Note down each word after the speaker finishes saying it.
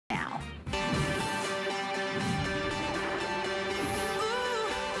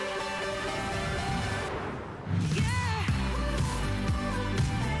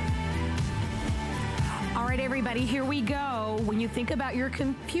everybody, here we go. When you think about your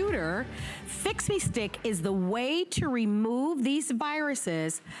computer, Fix Me Stick is the way to remove these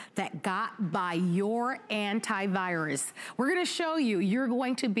viruses that got by your antivirus. We're gonna show you, you're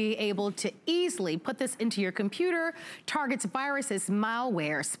going to be able to easily put this into your computer, targets viruses,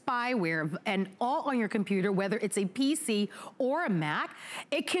 malware, spyware, and all on your computer, whether it's a PC or a Mac.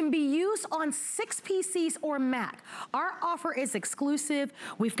 It can be used on 6 PCs or Mac. Our offer is exclusive.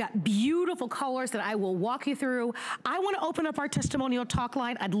 We've got beautiful colors that I will walk you through. I want to open up our testimonial talk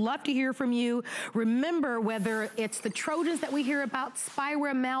line. I'd love to hear from you. Remember, whether it's the Trojans that we hear about,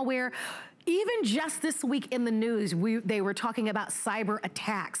 spyware, malware, even just this week in the news, they were talking about cyber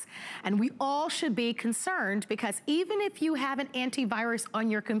attacks. And we all should be concerned because even if you have an antivirus on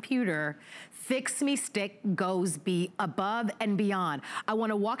your computer, Fix Me Stick goes above and beyond. I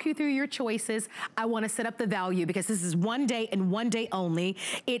wanna walk you through your choices. I wanna set up the value because this is one day and one day only.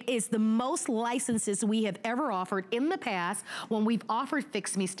 It is the most licenses we have ever offered in the past. When we've offered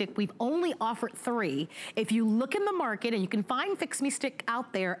Fix Me Stick, we've only offered 3. If you look in the market, and you can find Fix Me Stick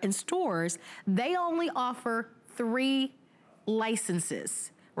out there in stores, they only offer 3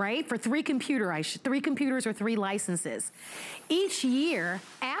 licenses, right? For 3 computers or 3 licenses. Each year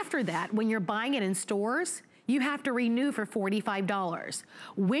after that, when you're buying it in stores, you have to renew for $45.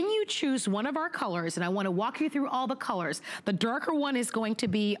 When you choose one of our colors, and I wanna walk you through all the colors, the darker one is going to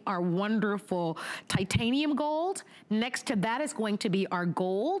be our wonderful titanium gold. Next to that is going to be our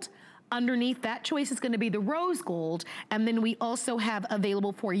gold. Underneath that choice is gonna be the rose gold, and then we also have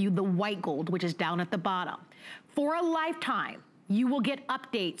available for you the white gold, which is down at the bottom. For a lifetime, you will get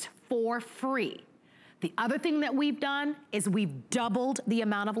updates for free. The other thing that we've done is we've doubled the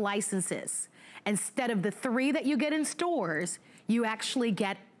amount of licenses. Instead of the 3 that you get in stores, you actually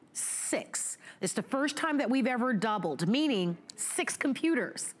get 6. It's the first time that we've ever doubled, meaning 6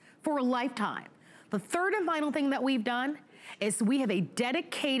 computers for a lifetime. The third and final thing that we've done is we have a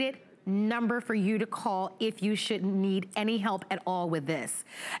dedicated number for you to call if you should need any help at all with this.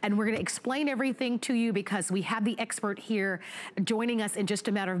 And we're gonna explain everything to you because we have the expert here joining us in just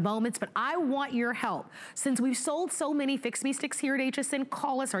a matter of moments, but I want your help. Since we've sold so many Fix Me Sticks here at HSN,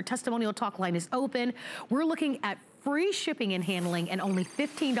 call us, our testimonial talk line is open. We're looking at free shipping and handling and only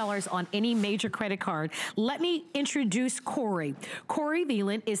 $15 on any major credit card. Let me introduce Corey. Corey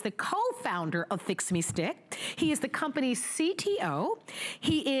Veland is the co-founder of Fix Me Stick. He is the company's CTO.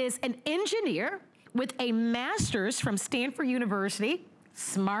 He is an engineer with a master's from Stanford University,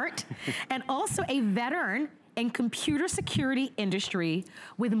 smart, and also a veteran in computer security industry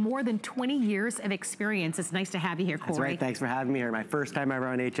with more than 20 years of experience. It's nice to have you here, Corey. That's right, thanks for having me here. My first time ever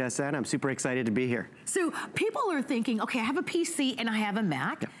on HSN. I'm super excited to be here. So people are thinking, okay, I have a PC and I have a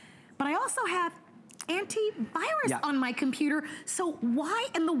Mac, but I also have antivirus on my computer, so why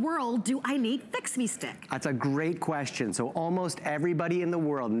in the world do I need Fix Me Stick? That's a great question. So almost everybody in the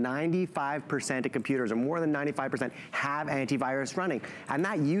world, 95% of computers, or more than 95%, have antivirus running. And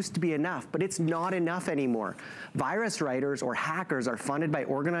that used to be enough, but it's not enough anymore. Virus writers or hackers are funded by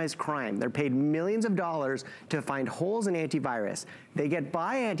organized crime. They're paid millions of dollars to find holes in antivirus. They get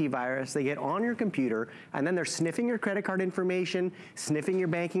by antivirus, they get on your computer, and then they're sniffing your credit card information, sniffing your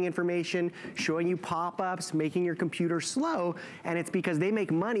banking information, showing you pop-ups, making your computer slow, and it's because they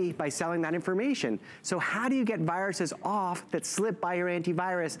make money by selling that information. So how do you get viruses off that slip by your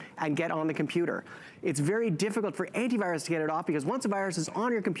antivirus and get on the computer? It's very difficult for antivirus to get it off because once a virus is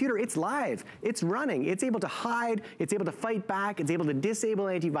on your computer, it's live, it's running, it's able to hide, it's able to fight back, it's able to disable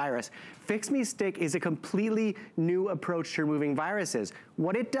antivirus. Fix Me Stick is a completely new approach to removing viruses.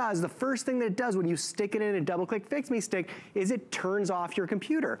 What it does, the first thing that it does when you stick it in and double-click Fix Me Stick is it turns off your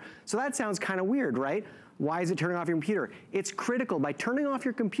computer. So that sounds kind of weird, right? Why is it turning off your computer? It's critical. By turning off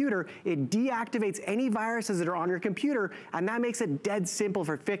your computer, it deactivates any viruses that are on your computer, and that makes it dead simple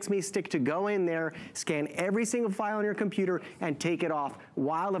for Fix Me Stick to go in there, scan every single file on your computer, and take it off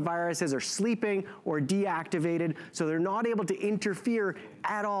while the viruses are sleeping or deactivated, so they're not able to interfere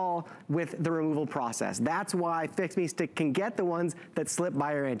at all with the removal process. That's why Fix Me Stick can get the ones that slip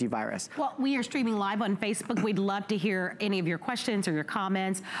by your antivirus. Well, we are streaming live on Facebook. We'd love to hear any of your questions or your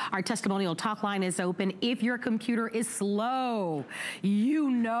comments. Our testimonial talk line is open. If your computer is slow,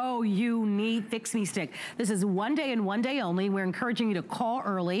 you know you need Fix Me Stick. This is one day and one day only. We're encouraging you to call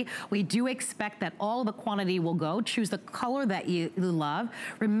early. We do expect that all the quantity will go. Choose the color that you love.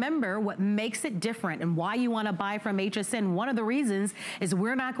 Remember what makes it different and why you want to buy from HSN. One of the reasons is is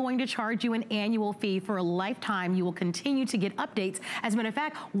we're not going to charge you an annual fee for a lifetime. You will continue to get updates. As a matter of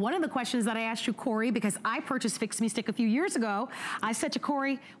fact, one of the questions that I asked you, Corey, because I purchased Fix Me Stick a few years ago, I said to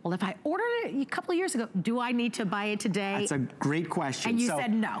Corey, well, if I ordered it a couple of years ago, do I need to buy it today? That's a great question. And you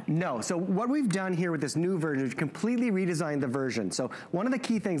said no. No. So what we've done here with this new version is completely redesigned the version. So one of the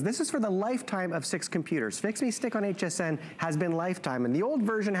key things, this is for the lifetime of 6 computers. Fix Me Stick on HSN has been lifetime, and the old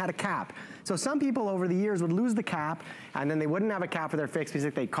version had a cap. So some people over the years would lose the cap, and then they wouldn't have a cap for their Fix Me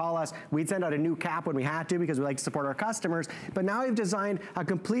Stick. They'd call us. We'd send out a new cap when we had to because we like to support our customers. But now we've designed a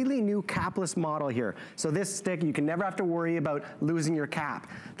completely new capless model here. So this stick, you can never have to worry about losing your cap.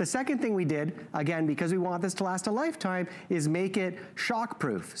 The second thing we did, again, because we want this to last a lifetime, is make it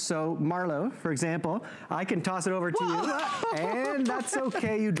shock-proof. So Marlo, for example, I can toss it over to you, and that's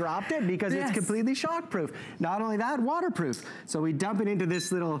okay. You dropped it because it's completely shock-proof. Not only that, waterproof. So we dump it into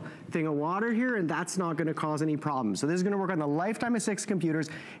this little thing of water here, and that's not going to cause any problems. So this is going to work on the lifetime of 6 computers.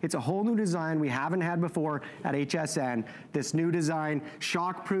 It's a whole new design we haven't had before at HSN. This new design,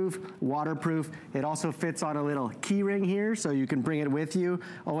 shock-proof, waterproof. It also fits on a little key ring here, so you can bring it with you.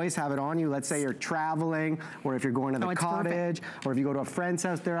 Always have it on you. Let's say you're traveling, or if you're going to the cottage, or if you go to a friend's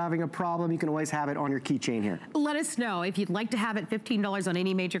house, they're having a problem, you can always have it on your keychain here. Let us know if you'd like to have it $15 on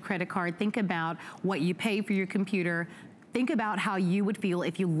any major credit card. Think about what you pay for your computer. Think about how you would feel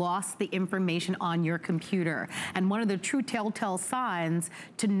if you lost the information on your computer. And one of the true telltale signs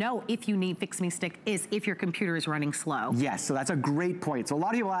to know if you need Fix Me Stick is if your computer is running slow. Yes, so that's a great point. So a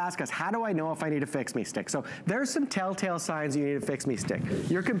lot of people ask us, how do I know if I need a Fix Me Stick? So there's some telltale signs you need a Fix Me Stick.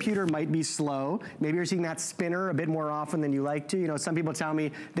 Your computer might be slow. Maybe you're seeing that spinner a bit more often than you like to. You know, some people tell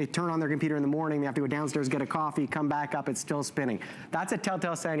me they turn on their computer in the morning, they have to go downstairs, get a coffee, come back up, it's still spinning. That's a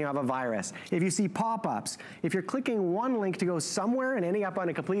telltale sign you have a virus. If you see pop-ups, if you're clicking one link to go somewhere and ending up on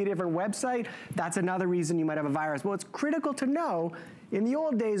a completely different website, that's another reason you might have a virus. Well, it's critical to know, in the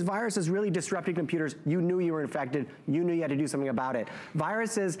old days, viruses really disrupted computers. You knew you were infected. You knew you had to do something about it.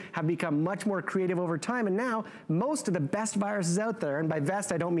 Viruses have become much more creative over time, and now most of the best viruses out there, and by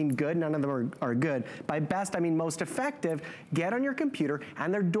best I don't mean good, none of them are good. By best I mean most effective, get on your computer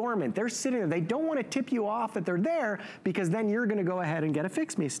and they're dormant. They're sitting there. They don't want to tip you off that they're there because then you're going to go ahead and get a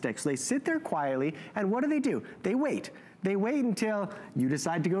Fix Me Stick. So they sit there quietly, and what do? They wait. They wait until you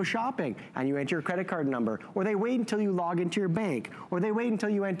decide to go shopping and you enter your credit card number, or they wait until you log into your bank, or they wait until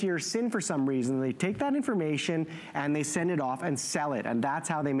you enter your SIN for some reason. They take that information and they send it off and sell it, and that's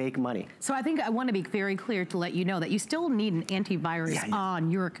how they make money. So I think I want to be very clear to let you know that you still need an antivirus on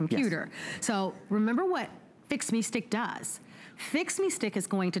your computer. So remember what Fix Me Stick does. Fix Me Stick is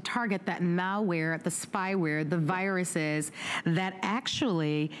going to target that malware, the spyware, the viruses that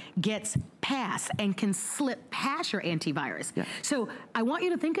actually gets past and can slip past your antivirus. So I want you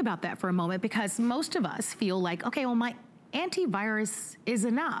to think about that for a moment, because most of us feel like, okay, well, my antivirus is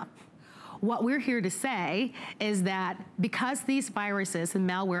enough. What we're here to say is that because these viruses and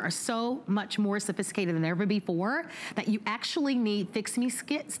malware are so much more sophisticated than ever before, that you actually need Fix Me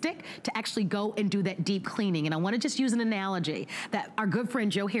Stick to actually go and do that deep cleaning. And I want to just use an analogy that our good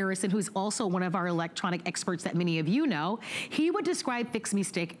friend Joe Harrison, who's also one of our electronic experts that many of you know, he would describe Fix Me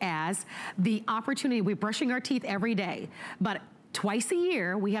Stick as the opportunity. We're brushing our teeth every day, but twice a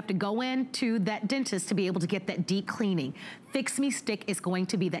year, we have to go into that dentist to be able to get that deep cleaning. Fix Me Stick is going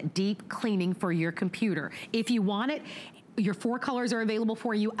to be that deep cleaning for your computer. If you want it, your 4 colors are available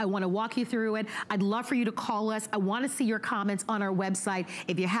for you. I want to walk you through it. I'd love for you to call us. I want to see your comments on our website.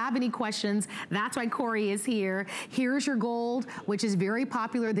 If you have any questions, that's why Corey is here. Here's your gold, which is very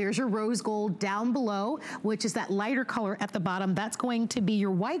popular. There's your rose gold down below, which is that lighter color at the bottom. That's going to be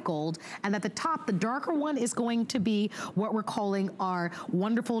your white gold. And at the top, the darker one is going to be what we're calling our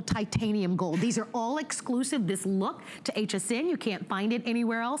wonderful titanium gold. These are all exclusive, this look, to HSN. You can't find it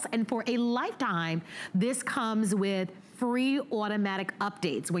anywhere else. And for a lifetime, this comes with free automatic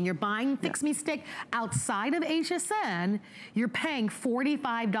updates. When you're buying Fix Me Stick outside of HSN, you're paying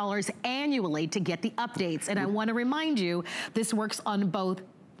 $45 annually to get the updates. And I want to remind you, this works on both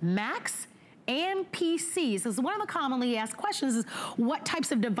Macs and PCs. This is one of the commonly asked questions is, what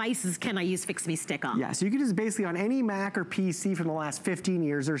types of devices can I use Fix Me Stick on? Yeah, so you can just basically on any Mac or PC from the last 15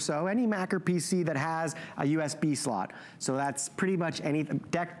 years or so, any Mac or PC that has a USB slot. So that's pretty much any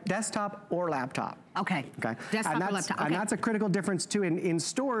desktop or laptop. Okay. Okay. Desktop or laptop. Okay. And that's a critical difference too. In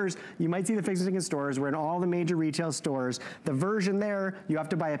stores, you might see the Fix Me Stick in stores. We're in all the major retail stores. The version there, you have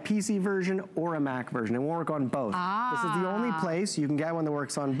to buy a PC version or a Mac version. It won't work on both. This is the only place you can get one that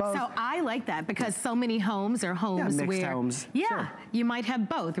works on both. So I like that because so many homes are homes mixed where homes. You might have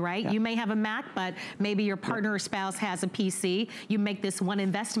both, right? You may have a Mac, but maybe your partner or spouse has a PC. You make this one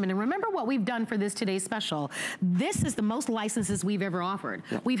investment. And remember what we've done for this today's special. This is the most licenses we've ever offered.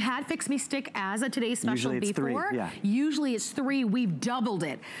 We've had Fix Me Stick as a today's special before. Usually it's 3. We've doubled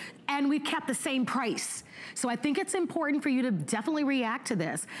it. And we've kept the same price. So I think it's important for you to definitely react to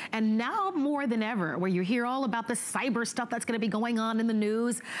this. And now more than ever, where you hear all about the cyber stuff that's gonna be going on in the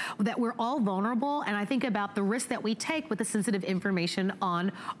news, that we're all vulnerable, and I think about the risk that we take with the sensitive information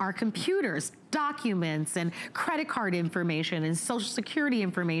on our computers, documents and credit card information and social security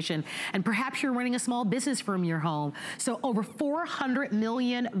information, and perhaps you're running a small business from your home. So over 400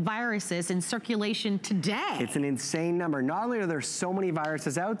 million viruses in circulation today. It's an insane number. Not only are there so many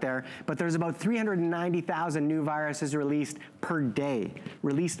viruses out there, but there's about 390,000 new viruses released per day.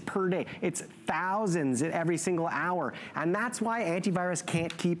 It's thousands every single hour. And that's why antivirus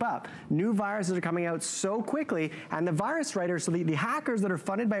can't keep up. New viruses are coming out so quickly, and the virus writers, so the hackers that are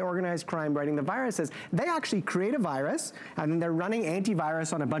funded by organized crime writing the viruses, they actually create a virus, and then they're running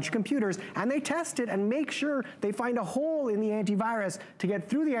antivirus on a bunch of computers, and they test it and make sure they find a hole in the antivirus to get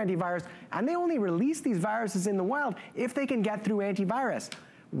through the antivirus, and they only release these viruses in the wild if they can get through antivirus.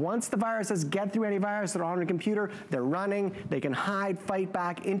 Once the viruses get through antivirus, they're on a computer, they're running, they can hide, fight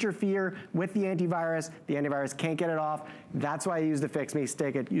back, interfere with the antivirus. The antivirus can't get it off. That's why I use the Fix Me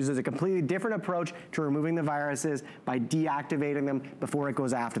Stick. It uses a completely different approach to removing the viruses by deactivating them before it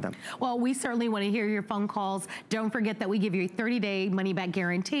goes after them. Well, we certainly want to hear your phone calls. Don't forget that we give you a 30-day money-back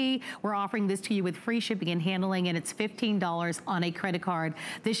guarantee. We're offering this to you with free shipping and handling, and it's $15 on a credit card.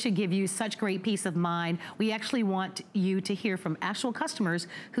 This should give you such great peace of mind. We actually want you to hear from actual customers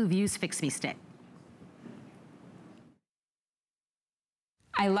who've used Fix Me Stick.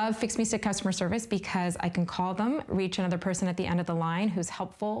 I love Fix Me Stick customer service because I can call them, reach another person at the end of the line who's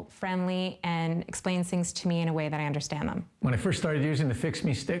helpful, friendly, and explains things to me in a way that I understand them. When I first started using the Fix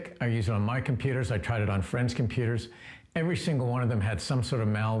Me Stick, I used it on my computers, I tried it on friends' computers. Every single one of them had some sort of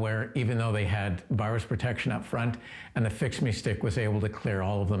malware, even though they had virus protection up front, and the Fix Me Stick was able to clear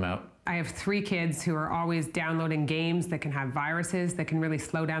all of them out. I have 3 kids who are always downloading games that can have viruses that can really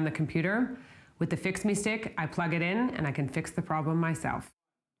slow down the computer. With the Fix Me Stick, I plug it in and I can fix the problem myself.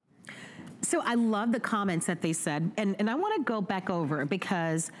 So I love the comments that they said, and I want to go back over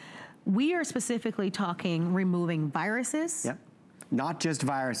because we are specifically talking removing viruses. Yep. Not just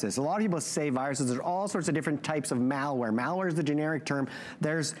viruses. A lot of people say viruses. There's all sorts of different types of malware. Malware is the generic term.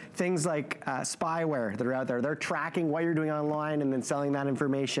 There's things like spyware that are out there. They're tracking what you're doing online and then selling that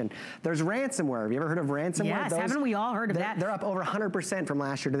information. There's ransomware. Have you ever heard of ransomware? Yes, haven't we all heard of that? They're up over 100% from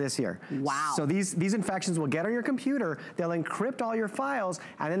last year to this year. Wow. So these infections will get on your computer, they'll encrypt all your files,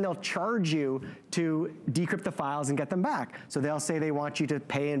 and then they'll charge you to decrypt the files and get them back. So they'll say they want you to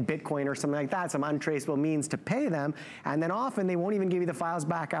pay in Bitcoin or something like that, some untraceable means to pay them, and then often they won't even give you the files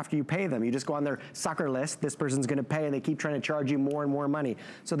back after you pay them. You just go on their sucker list, this person's gonna pay, and they keep trying to charge you more and more money.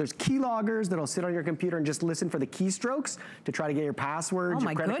 So there's keyloggers that'll sit on your computer and just listen for the keystrokes to try to get your passwords,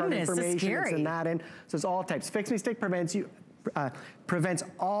 your credit card information, and send that in. So it's all types. Fix Me Stick prevents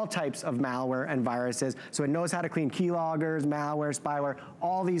all types of malware and viruses. So it knows how to clean keyloggers, malware, spyware,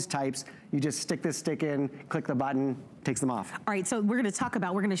 all these types. You just stick this stick in, click the button, takes them off. All right, so we're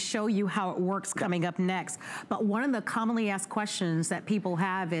going to show you how it works coming up next. But one of the commonly asked questions that people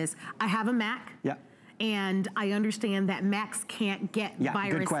have is, I have a Mac. Yeah. And I understand that Macs can't get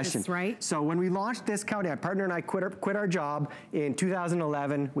viruses, good question. Right? So when we launched this company, my partner and I quit our job in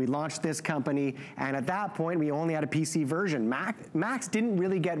 2011. We launched this company, and at that point, we only had a PC version. Macs didn't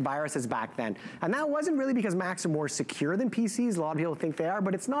really get viruses back then. And that wasn't really because Macs are more secure than PCs. A lot of people think they are,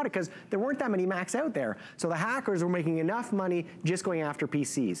 but it's not, because there weren't that many Macs out there. So the hackers were making enough money just going after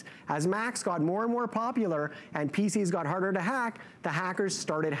PCs. As Macs got more and more popular and PCs got harder to hack, the hackers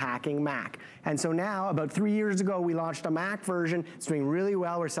started hacking Mac. And so now, about 3 years ago, we launched a Mac version. It's doing really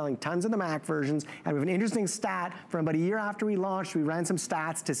well. We're selling tons of the Mac versions. And we have an interesting stat. From about a year after we launched, we ran some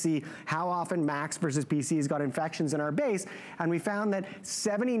stats to see how often Macs versus PCs got infections in our base. And we found that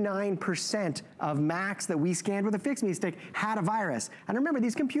 79% of Macs that we scanned with a Fix Me Stick had a virus. And remember,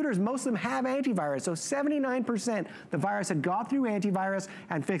 these computers, most of them have antivirus. So 79%, the virus had got through antivirus,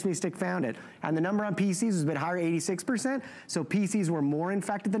 and Fix Me Stick found it. And the number on PCs was a bit higher, 86%. So PCs were more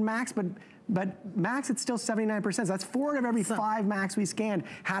infected than Macs, but but Macs, it's still 79%. So that's 4 out of every 5 Macs we scanned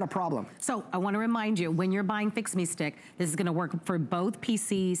had a problem. So I want to remind you, when you're buying Fix Me Stick, this is going to work for both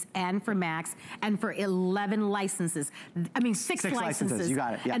PCs and for Macs and for 11 licenses. I mean, 6 licenses. You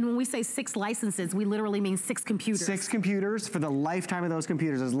got it, yeah. And when we say 6 licenses, we literally mean 6 computers. 6 computers for the lifetime of those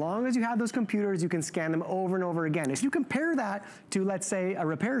computers. As long as you have those computers, you can scan them over and over again. If you compare that to, let's say, a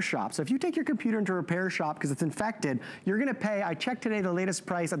repair shop. So if you take your computer into a repair shop because it's infected, you're going to pay, I checked today the latest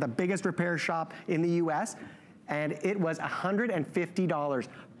price at the biggest repair shop in the US, and it was $150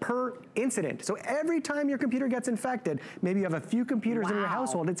 per incident. So every time your computer gets infected, maybe you have a few computers in your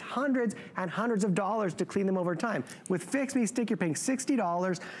household, it's hundreds and hundreds of dollars to clean them over time. With Fix Me Stick, you're paying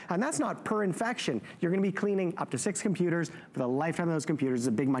 $60, and that's not per infection. You're gonna be cleaning up to 6 computers for the lifetime of those computers. It's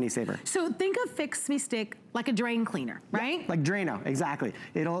a big money saver. So think of Fix Me Stick like a drain cleaner, right? Yeah, like Drano, exactly.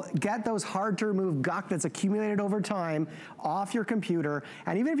 It'll get those hard to remove gunk that's accumulated over time off your computer,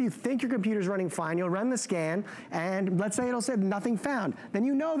 and even if you think your computer's running fine, you'll run the scan, and let's say it'll say nothing found. Then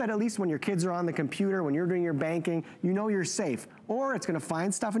you know that at least when your kids are on the computer, when you're doing your banking, you know you're safe. Or it's gonna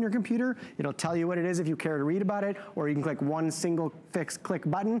find stuff on your computer, it'll tell you what it is if you care to read about it, or you can click one single click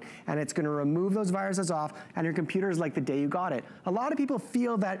button, and it's gonna remove those viruses off, and your computer is like the day you got it. A lot of people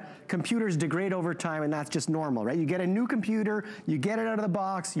feel that computers degrade over time, and that's just normal, right? You get a new computer, you get it out of the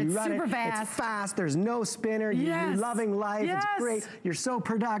box, you run it, it's fast, there's no spinner, you're loving life, it's great, you're so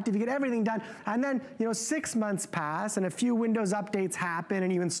productive, you get everything done, and then, 6 months pass, and a few Windows updates happen,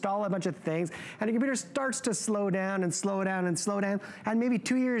 and you install a bunch of things, and your computer starts to slow down and slow down and slow down, and maybe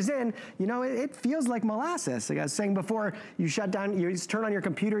 2 years in, it feels like molasses. Like I was saying before, you shut down, you just turn on your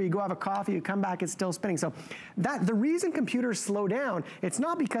computer, you go have a coffee, you come back, it's still spinning. So the reason computers slow down, it's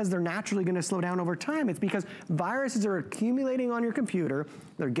not because they're naturally gonna slow down over time, it's because viruses are accumulating on your computer,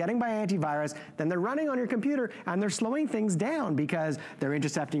 they're getting by antivirus, then they're running on your computer, and they're slowing things down because they're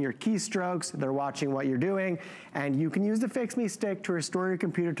intercepting your keystrokes, they're watching what you're doing, and you can use the Fix Me Stick to restore your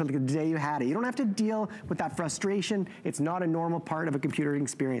computer to the day you had it. You don't have to deal with that frustration. It's not a normal part of a computer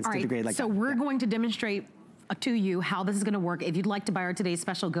experience to degrade like that. So we're going to demonstrate to you how this is going to work. If you'd like to buy our today's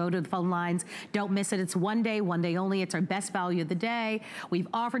special, go to the phone lines. Don't miss it. It's one day only. It's our best value of the day. We've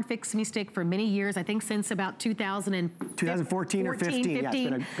offered Fix Me Stick for many years, I think since about 2014 or 15. Yeah,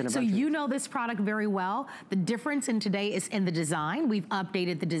 it's been a so you know this product very well. The difference in today is in the design. We've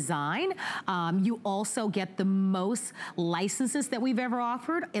updated the design. You also get the most licenses that we've ever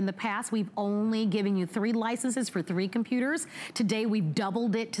offered. In the past, we've only given you 3 licenses for 3 computers. Today, we've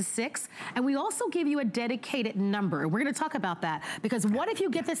doubled it to 6. And we also give you a dedicated number. We're going to talk about that because what if you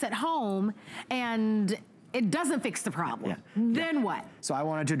get this at home and it doesn't fix the problem? Then what? So I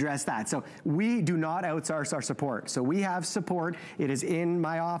wanted to address that. So we do not outsource our support. So we have support. It is in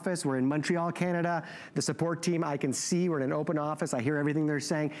my office. We're in Montreal, Canada. The support team, I can see, we're in an open office. I hear everything they're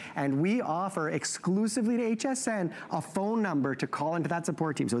saying. And we offer exclusively to HSN a phone number to call into that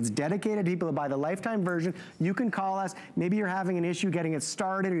support team. So it's dedicated to people that buy the lifetime version. You can call us. Maybe you're having an issue getting it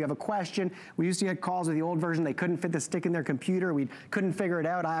started or you have a question. We used to get calls with the old version. They couldn't fit the stick in their computer. We couldn't figure it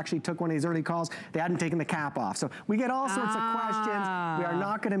out. I actually took one of these early calls. They hadn't taken the cap off. So we get all sorts of questions. We are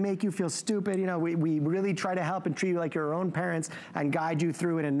not going to make you feel stupid. We really try to help and treat you like your own parents and guide you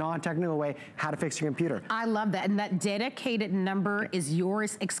through in a non-technical way how to fix your computer. I love that. And that dedicated number is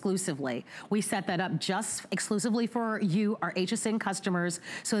yours exclusively. We set that up just exclusively for you, our HSN customers,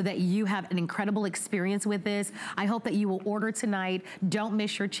 so that you have an incredible experience with this. I hope that you will order tonight. Don't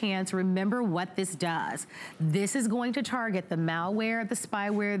miss your chance. Remember what this does. This is going to target the malware, the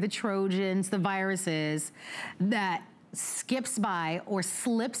spyware, the Trojans, the viruses that skips by or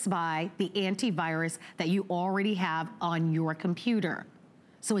slips by the antivirus that you already have on your computer.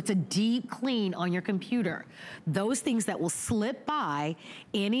 So it's a deep clean on your computer. Those things that will slip by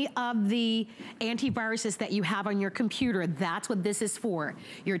any of the antiviruses that you have on your computer, that's what this is for.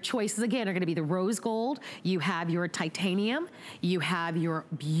 Your choices, again, are gonna be the rose gold. You have your titanium. You have your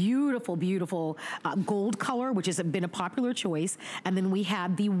beautiful, beautiful gold color, which has been a popular choice. And then we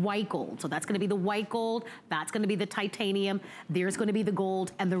have the white gold. So that's gonna be the white gold. That's gonna be the titanium. There's gonna be the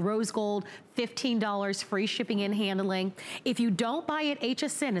gold and the rose gold. $15 free shipping and handling. If you don't buy at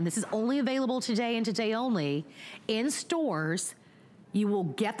HSN, and this is only available today and today only, in stores, you will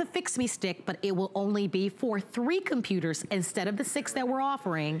get the Fix Me Stick, but it will only be for 3 computers instead of the 6 that we're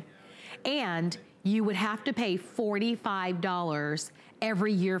offering. And you would have to pay $45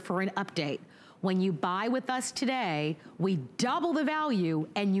 every year for an update. When you buy with us today, we double the value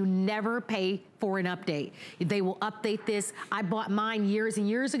and you never pay for an update. They will update this. I bought mine years and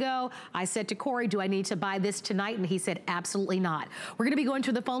years ago. I said to Corey, do I need to buy this tonight? And he said, absolutely not. We're gonna be going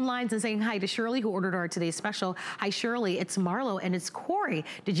to the phone lines and saying hi to Shirley, who ordered our today's special. Hi, Shirley, it's Marlo and it's Corey.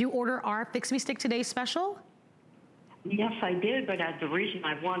 Did you order our Fix Me Stick Today's special? Yes, I did, but the reason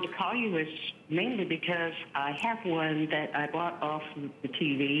I wanted to call you is mainly because I have one that I bought off the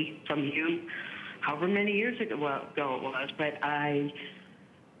TV from you however many years ago it was, but I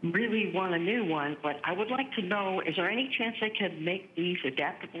really want a new one. But I would like to know, is there any chance I could make these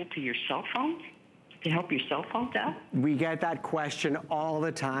adaptable to your cell phone? To help your cell phones out? We get that question all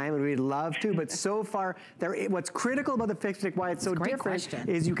the time, and we'd love to, but so far, what's critical about the Fix Me Stick, why it's so different,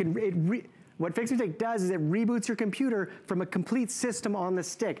 is you can, what Fix Me Stick does is it reboots your computer from a complete system on the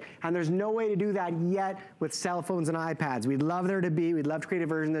stick, and there's no way to do that yet with cell phones and iPads. We'd love there to be, we'd love to create a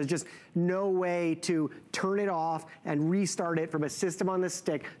version. There's just no way to turn it off and restart it from a system on the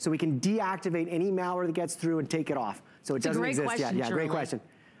stick, so we can deactivate any malware that gets through and take it off. So it doesn't exist yet. Yeah, great question.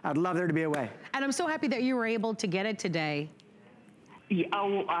 I'd love there to be a way. And I'm so happy that you were able to get it today. Yeah,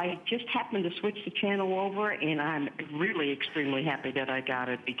 I just happened to switch the channel over, and I'm really extremely happy that I got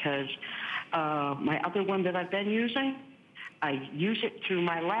it because my other one that I've been using, I use it through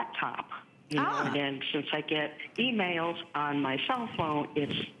my laptop. You know, and since I get emails on my cell phone,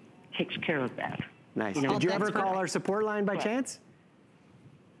 it takes care of that. Nice. You know, did you ever call our support line by chance?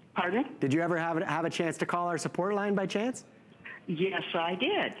 Pardon? Did you ever have a chance to call our support line by chance? Yes, I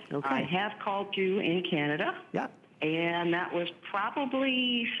did. Okay. I have called you in Canada. Yeah. And that was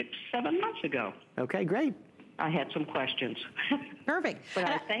probably 6-7 months ago. Okay, great. I had some questions. Perfect. But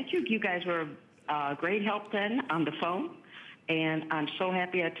I thank you. You guys were great help then on the phone. And I'm so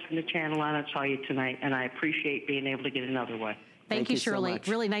happy I turned the channel on and saw you tonight. And I appreciate being able to get another one. Thank you, Shirley.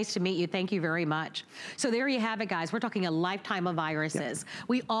 So really nice to meet you. Thank you very much. So there you have it, guys. We're talking a lifetime of viruses. Yep.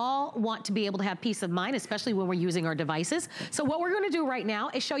 We all want to be able to have peace of mind, especially when we're using our devices. So what we're going to do right now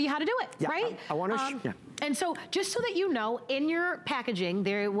is show you how to do it, right? I want to And so just so that you know, in your packaging,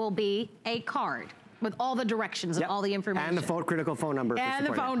 there will be a card with all the directions and all the information. And the critical phone number. And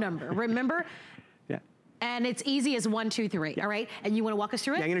the phone number. Remember? And it's easy as 1, 2, 3, all right? And you wanna walk us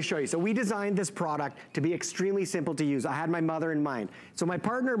through it? Yeah, I'm gonna show you. So we designed this product to be extremely simple to use. I had my mother in mind. So my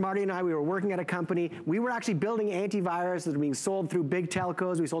partner, Marty, and I, we were working at a company. We were actually building antivirus that were being sold through big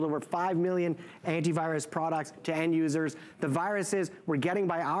telcos. We sold over 5 million antivirus products to end users. The viruses were getting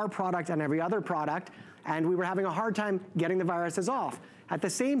by our product and every other product, and we were having a hard time getting the viruses off. At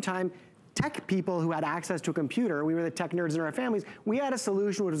the same time, tech people who had access to a computer, we were the tech nerds in our families, we had a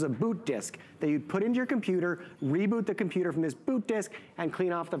solution which was a boot disk that you'd put into your computer, reboot the computer from this boot disk, and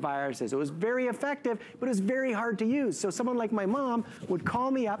clean off the viruses. It was very effective, but it was very hard to use. So someone like my mom would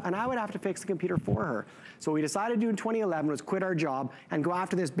call me up and I would have to fix the computer for her. So what we decided to do in 2011 was quit our job and go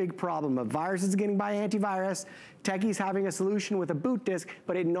after this big problem of viruses getting by antivirus, techies having a solution with a boot disk,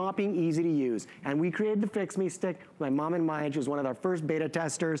 but it not being easy to use. And we created the Fix Me Stick. My mom and mine, she was one of our first beta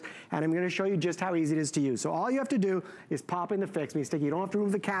testers, and I'm gonna show you just how easy it is to use. So all you have to do is pop in the Fix Me Stick. You don't have to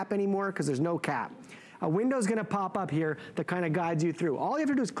remove the cap anymore because there's no cap. A window's gonna pop up here that kind of guides you through. All you have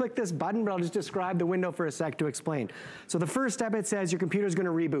to do is click this button, but I'll just describe the window for a sec to explain. So the first step, it says your computer's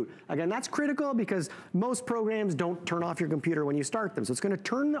gonna reboot. Again, that's critical because most programs don't turn off your computer when you start them. So it's gonna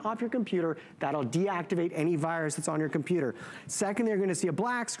turn off your computer. That'll deactivate any virus that's on your computer. Second, you're gonna see a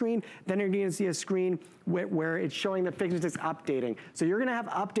black screen. Then you're gonna see a screen where it's showing the Fix Me Stick's updating. So you're gonna have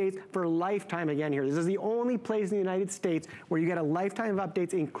updates for lifetime again here. This is the only place in the United States where you get a lifetime of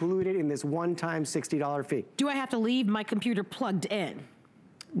updates included in this one-time $60 fee. Do I have to leave my computer plugged in?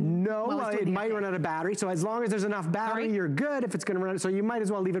 No, it might run out of battery. So as long as there's enough battery, you're good if it's gonna run. So you might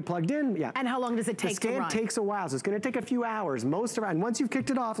as well leave it plugged in, yeah. And how long does it take to run? The scan takes a while, so it's gonna take a few hours. And once you've kicked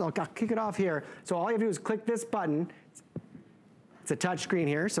it off, I'll kick it off here. So all you have to do is click this button. It's a touch screen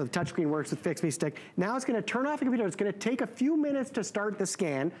here, so the touch screen works with Fix Me Stick. Now it's gonna turn off the computer. It's gonna take a few minutes to start the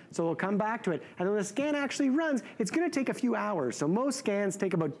scan, so we'll come back to it. And when the scan actually runs, it's gonna take a few hours. So most scans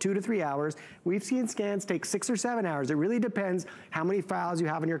take about 2 to 3 hours. We've seen scans take 6 or 7 hours. It really depends how many files you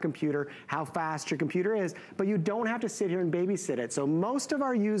have on your computer, how fast your computer is, but you don't have to sit here and babysit it. So most of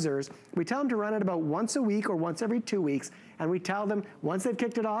our users, we tell them to run it about once a week or once every 2 weeks, and we tell them, once they've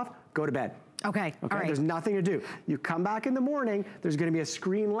kicked it off, go to bed. Okay, all right. There's nothing to do. You come back in the morning, there's gonna be a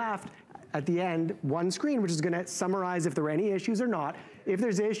screen left at the end, one screen, which is gonna summarize if there were any issues or not. If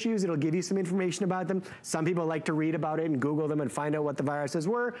there's issues, it'll give you some information about them. Some people like to read about it and Google them and find out what the viruses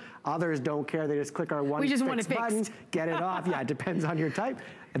were. Others don't care, they just click our one fix button, get it off. Yeah, it depends on your type.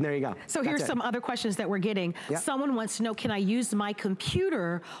 And there you go. So here's some other questions that we're getting. Someone wants to know, can I use my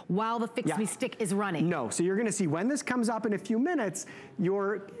computer while the Fix Me Stick is running? No, so you're gonna see when this comes up in a few minutes, you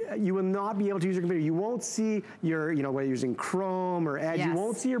will not be able to use your computer. You won't see your, whether you're using Chrome or Edge, you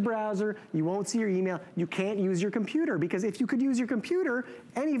won't see your browser, you won't see your email, you can't use your computer, because if you could use your computer,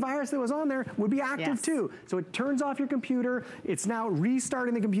 any virus that was on there would be active too. So it turns off your computer, it's now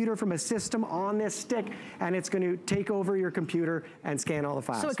restarting the computer from a system on this stick, and it's gonna take over your computer and scan all the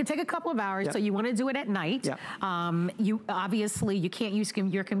files. So it could take a couple of hours, so you wanna do it at night. Obviously, you can't use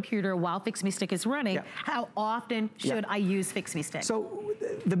your computer while Fix Me Stick is running. How often should I use Fix Me Stick? So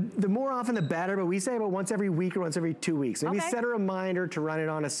the more often the better, but we say about once every week or once every 2 weeks. Maybe set a reminder to run it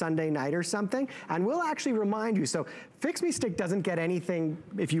on a Sunday night or something, and we'll actually remind you. So Fix Me Stick doesn't get anything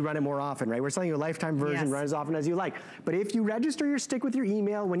if you run it more often, right? We're selling you a lifetime version, run as often as you like. But if you register your stick with your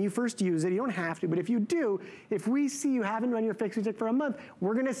email when you first use it, you don't have to, but if you do, if we see you haven't run your Fix Me Stick for a month,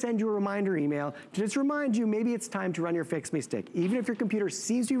 we're gonna send you a reminder email to just remind you maybe it's time to run your Fix Me Stick. Even if your computer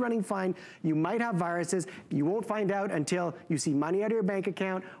seems to be running fine, you might have viruses. You won't find out until you see money out of your bank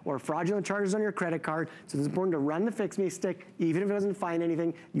account or fraudulent charges on your credit card. So it's important to run the Fix Me Stick. Even if it doesn't find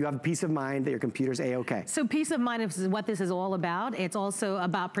anything, you have peace of mind that your computer's A-okay. So peace of mind is what this is all about. It's also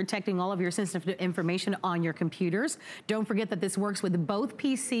about protecting all of your sensitive information on your computers. Don't forget that this works with both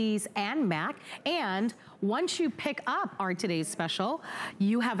PCs and Mac. And once you pick up our today's special,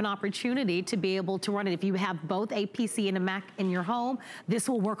 you have an opportunity to be able to run it. If you have both a PC and a Mac in your home, this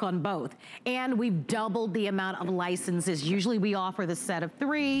will work on both. And we've doubled the amount of licenses. Usually we offer the set of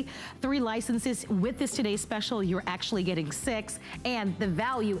three licenses. With this today's special, you're actually getting 6, and the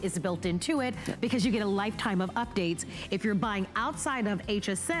value is built into it because you get a lifetime of updates. If you're buying outside of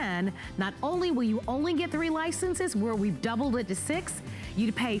HSN, not only will you only get 3 licenses, where we've doubled it to 6,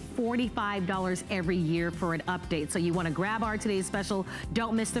 you'd pay $45 every year for an update. So you want to grab our today's special.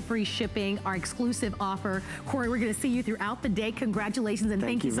 Don't miss the free shipping, our exclusive offer. Corey, we're going to see you throughout the day. Congratulations, and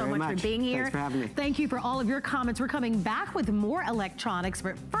thank you so much for being here. Thanks for having me. Thank you for all of your comments. We're coming back with more electronics,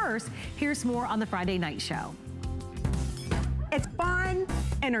 but first, here's more on the Friday Night Show. It's fun,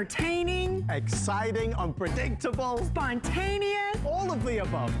 entertaining, exciting, unpredictable, spontaneous, all of the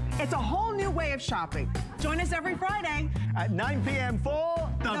above. It's a whole new way of shopping. Join us every Friday at 9 p.m. for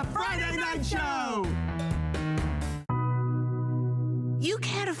the Friday Night Show. You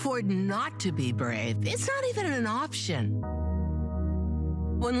can't afford not to be brave. It's not even an option.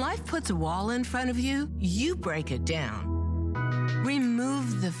 When life puts a wall in front of you, you break it down.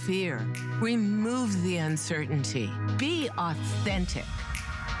 Remove the fear. Remove the uncertainty. Be authentic.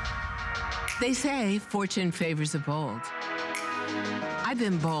 They say fortune favors the bold. I've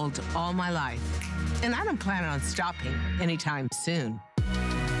been bold all my life, and I don't plan on stopping anytime soon.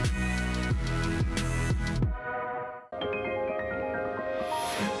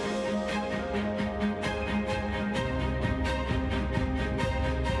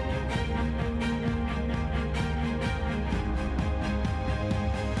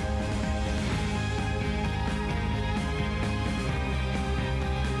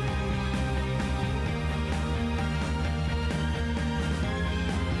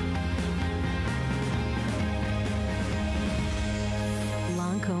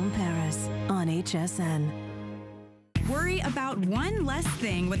 HSN. Worry about one less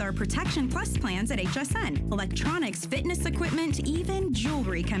thing with our Protection Plus plans at HSN. Electronics, fitness equipment, even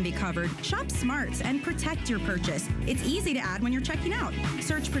jewelry can be covered. Shop smart and protect your purchase. It's easy to add when you're checking out.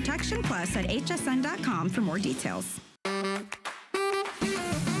 Search Protection Plus at hsn.com for more details.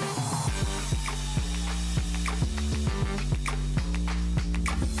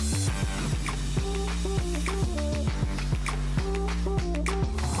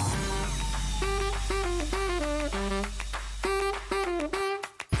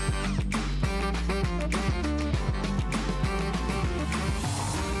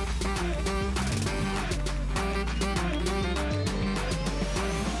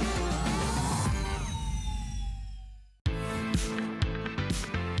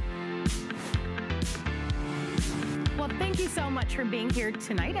 For being here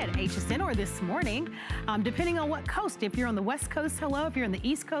tonight at HSN or this morning, depending on what coast. If you're on the West Coast, hello. If you're on the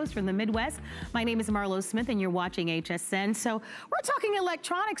East Coast or in the Midwest, my name is Marlo Smith and you're watching HSN. So we're talking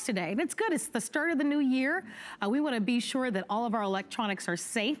electronics today, and it's good. It's the start of the new year. We want to be sure that all of our electronics are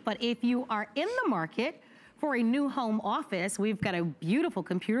safe, but if you are in the market for a new home office, we've got a beautiful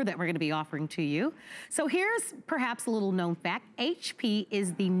computer that we're going to be offering to you. So here's perhaps a little known fact. HP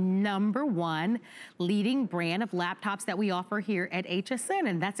is the #1 leading brand of laptops that we offer here at HSN,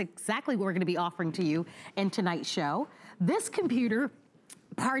 and that's exactly what we're going to be offering to you in tonight's show. This computer,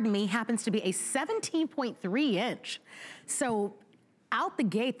 pardon me, happens to be a 17.3 inch. So out the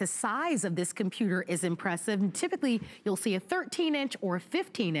gate, the size of this computer is impressive. And typically, you'll see a 13-inch or a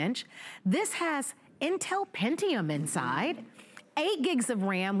 15-inch. This has Intel Pentium inside, 8 gigs of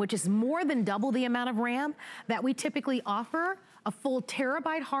RAM, which is more than double the amount of RAM that we typically offer, a full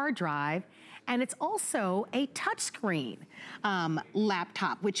terabyte hard drive, and it's also a touchscreen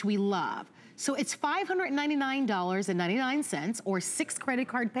laptop, which we love. So it's $599.99 or 6 credit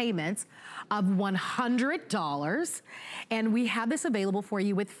card payments of $100. And we have this available for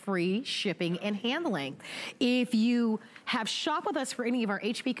you with free shipping and handling. If you have shopped with us for any of our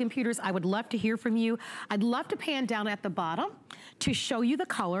HP computers, I would love to hear from you. I'd love to pan down at the bottom to show you the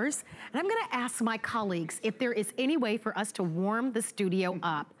colors. And I'm gonna ask my colleagues if there is any way for us to warm the studio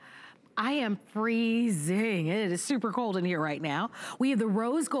up. I am freezing. It is super cold in here right now. We have the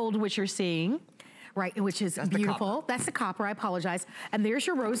rose gold, which you're seeing, right, which is beautiful. That's the copper, I apologize. And there's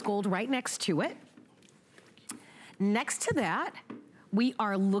your rose gold right next to it. Next to that, we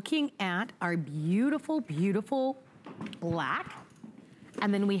are looking at our beautiful, beautiful black.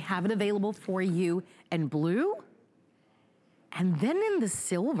 And then we have it available for you in blue. And then in the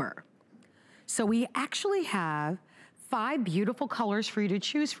silver. So we actually have 5 beautiful colors for you to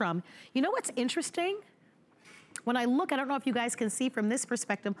choose from. You know what's interesting? When I look, I don't know if you guys can see from this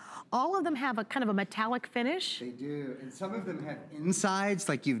perspective, all of them have a kind of a metallic finish. They do, and some of them have insides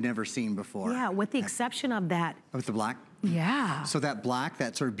like you've never seen before. Yeah, with the exception of that. With the black? Yeah. So that black,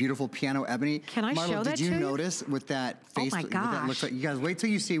 that sort of beautiful piano ebony. Can I show that to you? Did you notice with that face? Oh my gosh. What that looks like? You guys wait till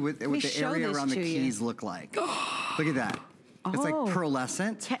you see what the area around the keys look like. Look at that. It's like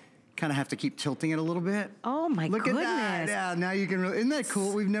pearlescent. Kind of have to keep tilting it a little bit. Oh my goodness. Look at that. Yeah, now you can really, isn't that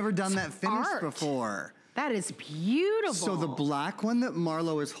cool? We've never done that finish before. That is beautiful. So the black one that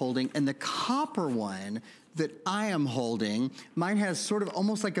Marlo is holding and the copper one that I am holding, mine has sort of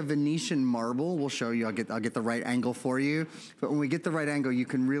almost like a Venetian marble. We'll show you, I'll get the right angle for you. But when we get the right angle, you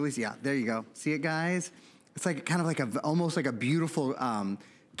can really see, yeah, there you go. See it, guys? It's like kind of like almost like a beautiful,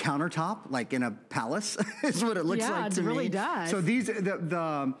 countertop, like in a palace, is what it looks like to me. Yeah, it really does. So these,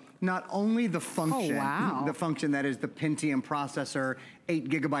 not only the function, the function that is the Pentium processor, 8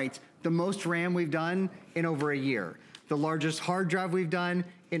 gigabytes, the most RAM we've done in over a year. The largest hard drive we've done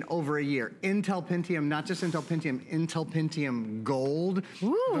in over a year. Intel Pentium, not just Intel Pentium Gold,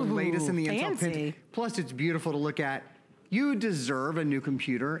 the latest in the Intel Pentium. Plus it's beautiful to look at. You deserve a new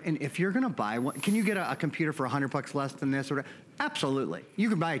computer, and if you're gonna buy one, can you get a computer for $100 less than this? Or absolutely. You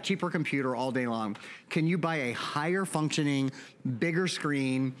can buy a cheaper computer all day long. Can you buy a higher functioning, bigger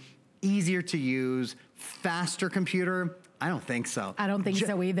screen, easier to use, faster computer? I don't think so. I don't think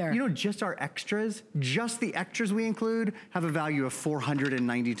so either. You know, just our extras, just the extras we include have a value of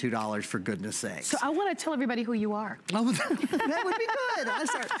 $492, for goodness sakes. So I want to tell everybody who you are. Oh, that would be good.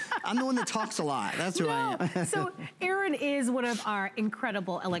 I'm the one that talks a lot. That's who I am. So Aaron is one of our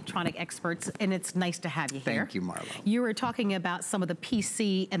incredible electronic experts, and it's nice to have you here. Thank you, Marlo. You were talking about some of the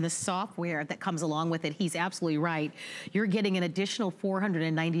PC and the software that comes along with it. He's absolutely right. You're getting an additional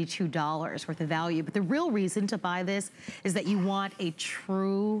 $492 worth of value, but the real reason to buy this is that you want a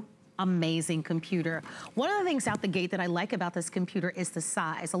true amazing computer. One of the things out the gate that I like about this computer is the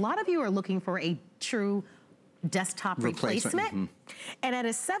size. A lot of you are looking for a true desktop replacement. And at a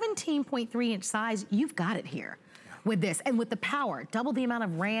 17.3-inch size, you've got it here. With this, and with the power, double the amount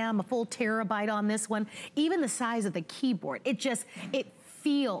of RAM, a full terabyte on this one, even the size of the keyboard, it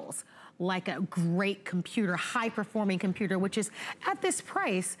feels like a great computer, high-performing computer, which is, at this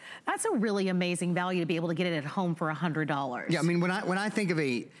price, that's a really amazing value to be able to get it at home for $100. Yeah, I mean, when I think of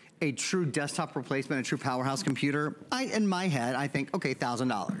a true desktop replacement, a true powerhouse computer, in my head, I think, okay,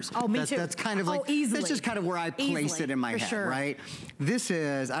 $1,000. Oh, me too. That's kind of like, that's just kind of where I place it in my head, right? This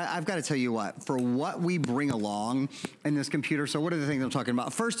is, I've got to tell you what, for what we bring along in this computer, so what are the things I'm talking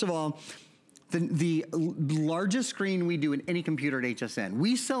about? First of all, the largest screen we do in any computer at HSN.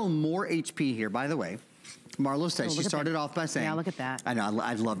 We sell more HP here, by the way. Marlo said, she started off by saying. Yeah, look at that. I know,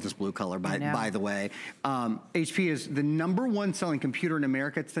 I love this blue color, by the way. HP is the #1 selling computer in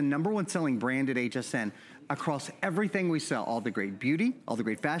America. It's the #1 selling brand at HSN. Across everything we sell, all the great beauty, all the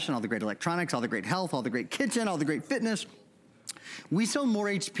great fashion, all the great electronics, all the great health, all the great kitchen, all the great fitness. We sell more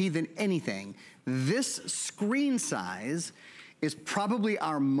HP than anything. This screen size is probably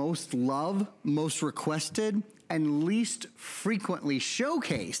our most loved, most requested, and least frequently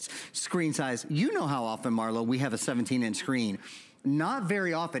showcased screen size. You know how often, Marlo, we have a 17-inch screen. Not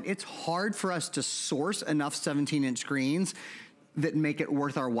very often. It's hard for us to source enough 17-inch screens that make it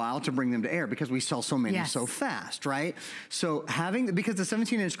worth our while to bring them to air because we sell so many so fast, right? So because the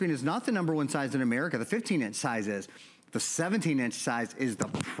 17-inch screen is not the #1 size in America, the 15-inch size is. The 17-inch size is the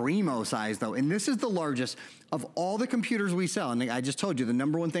primo size though, and this is the largest of all the computers we sell. And I just told you, the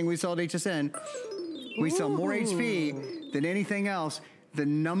 #1 thing we sell at HSN, we sell more HP than anything else.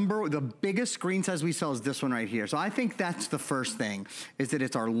 The biggest screen size we sell is this one right here. So I think that's the first thing, is that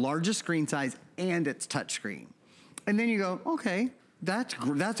it's our largest screen size and it's touchscreen. And then you go, okay, that's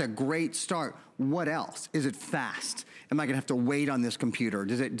a great start. What else? Is it fast? Am I gonna have to wait on this computer?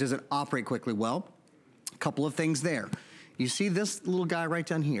 Does it operate quickly? Well, a couple of things there. You see this little guy right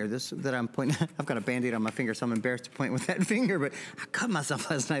down here, this that I'm pointing, I've got a Band-Aid on my finger, so I'm embarrassed to point with that finger, but I cut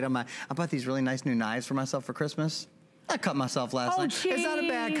myself last night on I bought these really nice new knives for myself for Christmas. I cut myself last night. Gee. It's not a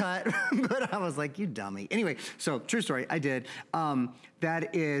bad cut, but I was like, you dummy. Anyway, so true story, I did.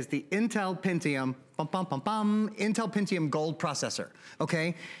 That is the Intel Pentium, Intel Pentium Gold processor,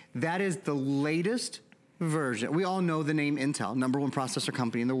 okay? That is the latest version. We all know the name Intel, #1 processor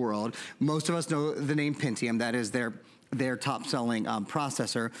company in the world. Most of us know the name Pentium. That is their top-selling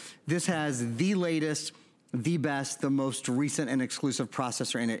processor. This has the latest, the best, the most recent and exclusive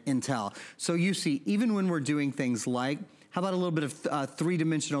processor in it, Intel. So you see, even when we're doing things like, how about a little bit of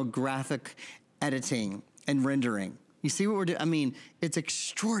three-dimensional graphic editing and rendering? You see what we're doing? I mean, it's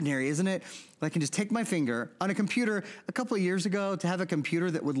extraordinary, isn't it? I can just take my finger on a computer. A couple of years ago, to have a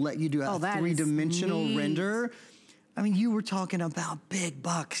computer that would let you do a three-dimensional render, I mean, you were talking about big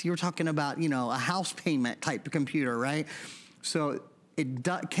bucks. You were talking about, you know, a house payment type of computer, right? So it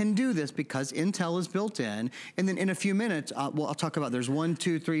can do this because Intel is built in. And then in a few minutes, well, I'll talk about there's 1,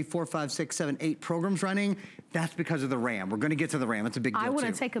 2, 3, 4, 5, 6, 7, 8 programs running. That's because of the RAM. We're gonna get to the RAM. It's a big deal, I want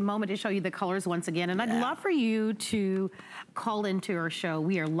to take a moment to show you the colors once again. And I'd love for you to call into our show.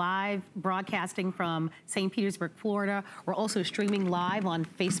 We are live broadcasting from St. Petersburg, Florida. We're also streaming live on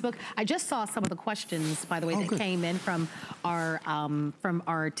Facebook. I just saw some of the questions, by the way, that came in from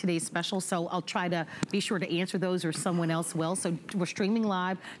our today's special. So I'll try to be sure to answer those, or someone else will. So we're streaming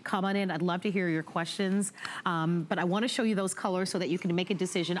live. Come on in. I'd love to hear your questions. But I want to show you those colors so that you can make a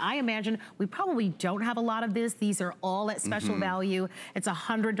decision. I imagine we probably don't have a lot of this. These are all at special value. It's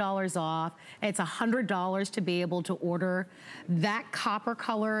 $100 off. It's $100 to be able to order. That copper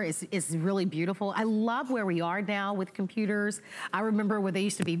color is really beautiful. I love where we are now with computers. I remember where they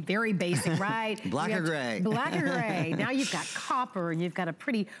used to be very basic, right? Black or gray. Black or gray. Now you've got copper, and you've got a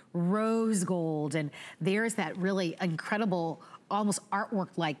pretty rose gold, and there's that really incredible almost artwork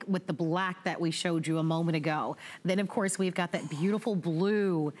like with the black that we showed you a moment ago. Then of course we've got that beautiful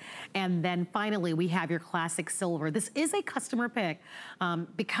blue, and then finally we have your classic silver. This is a customer pick.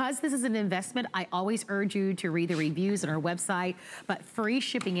 Because this is an investment, I always urge you to read the reviews on our website, but free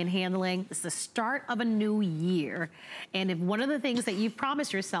shipping and handling. It's the start of a new year. And if one of the things that you've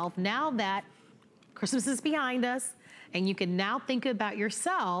promised yourself, now that Christmas is behind us and you can now think about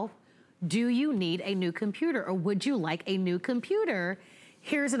yourself, do you need a new computer, or would you like a new computer?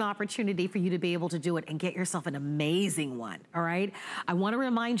 Here's an opportunity for you to be able to do it and get yourself an amazing one, all right? I wanna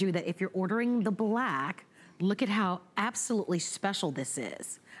remind you that if you're ordering the black, look at how absolutely special this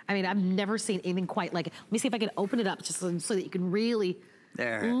is. I mean, I've never seen anything quite like it. Let me see if I can open it up just so that you can really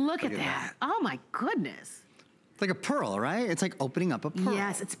look at that. Oh my goodness. It's like a pearl, right? It's like opening up a pearl.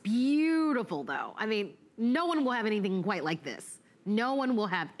 Yes, it's beautiful though. I mean, no one will have anything quite like this. No one will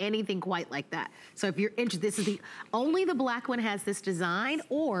have anything quite like that. So if you're interested, this is only the black one has this design,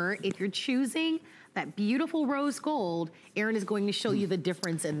 or if you're choosing that beautiful rose gold, Erin is going to show you the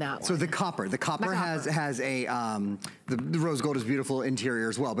difference in that one. So the copper has a, the rose gold is beautiful interior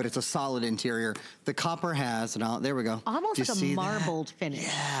as well, but it's a solid interior. The copper has, there we go. Almost like a marbled finish.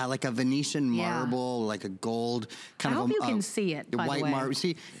 Yeah, like a Venetian marble, like a gold kind of. I hope you can see it, by white the way. marble.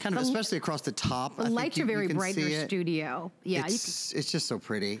 See, kind of, especially across the top. The lights are very bright in our studio. Yeah, it's just so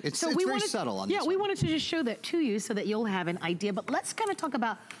pretty. It's very subtle on this one. Yeah, we wanted to just show that to you so that you'll have an idea. But let's kind of talk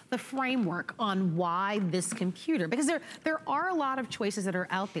about the framework on why this computer, because there are a lot of choices that are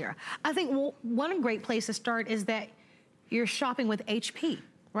out there. I think one great place to start is that you're shopping with HP,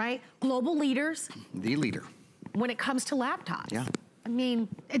 right? Global leaders. The leader. When it comes to laptops. Yeah. I mean,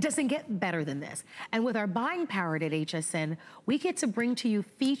 it doesn't get better than this. And with our buying power at HSN, we get to bring to you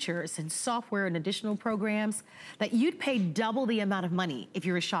features and software and additional programs that you'd pay double the amount of money if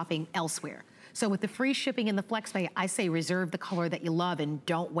you were shopping elsewhere. So with the free shipping and the FlexPay, I say reserve the color that you love and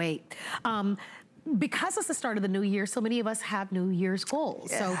don't wait. Because it's the start of the new year, so many of us have New Year's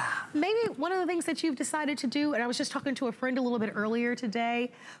goals. Yeah. So maybe one of the things that you've decided to do, and I was just talking to a friend a little bit earlier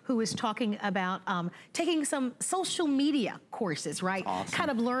today who was talking about taking some social media courses, right? Awesome. Kind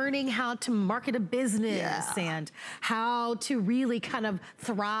of learning how to market a business and how to really kind of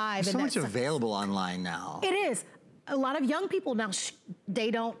thrive. There's so much available online now. It is. a lot of young people now, they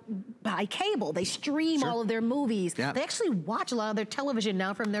don't buy cable. They stream all of their movies. They actually watch a lot of their television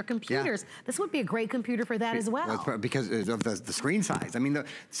now from their computers. This would be a great computer for that as well. Because of the screen size. I mean,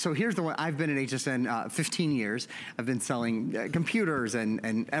 so here's the one. I've been at HSN 15 years. I've been selling computers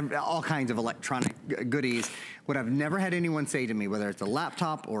and all kinds of electronic goodies. What I've never had anyone say to me, whether it's a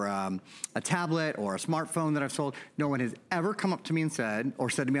laptop or a tablet or a smartphone that I've sold, no one has ever come up to me and said, or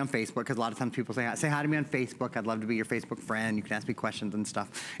said to me on Facebook, because a lot of times people say hi to me on Facebook. I'd love to be your Facebook friend. You can ask me questions and stuff.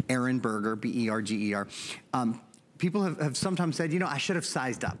 Aaron Berger, B-E-R-G-E-R. People have sometimes said, you know, I should have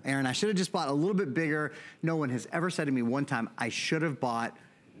sized up. Aaron, I should have just bought a little bit bigger. No one has ever said to me one time, I should have bought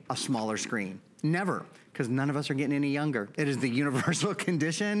a smaller screen. Never, because none of us are getting any younger. It is the universal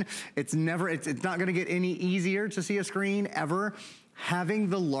condition. It's not gonna get any easier to see a screen ever. Having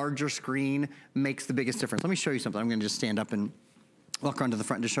the larger screen makes the biggest difference. Let me show you something. I'm gonna just stand up and walk around to the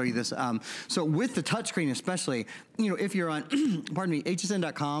front to show you this. So with the touchscreen especially, you know, if you're on, pardon me,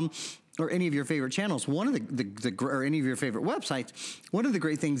 hsn.com, or any of your favorite channels, one of or any of your favorite websites, one of the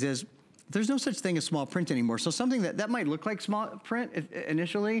great things is there's no such thing as small print anymore. So something that might look like small print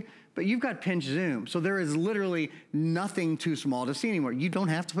initially, but you've got pinch zoom. So there is literally nothing too small to see anymore. You don't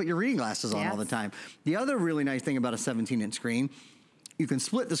have to put your reading glasses on all the time. The other really nice thing about a 17-inch screen, you can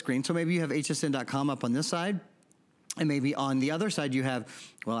split the screen. So maybe you have hsn.com up on this side, and maybe on the other side you have,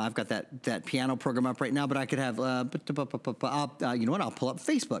 well, I've got that piano program up right now, but I could have, you know what, I'll pull up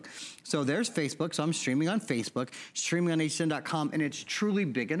Facebook. So there's Facebook, so I'm streaming on Facebook, streaming on hsn.com, and it's truly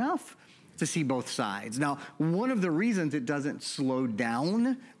big enough to see both sides. Now, one of the reasons it doesn't slow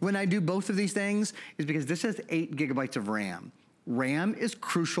down when I do both of these things is because this has 8 gigabytes of RAM. RAM is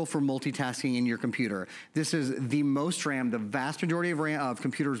crucial for multitasking in your computer. This is the most RAM. The vast majority of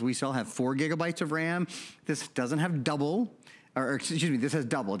computers we sell have 4 gigabytes of RAM. This doesn't have double, or excuse me, this has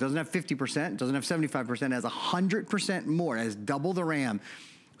double. It doesn't have 50%, it doesn't have 75%, it has 100% more. It has double the RAM.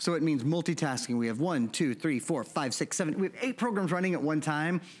 So it means multitasking. We have 1, 2, 3, 4, 5, 6, 7. We have 8 programs running at one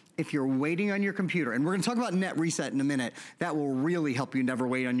time. If you're waiting on your computer, and we're gonna talk about net reset in a minute, that will really help you never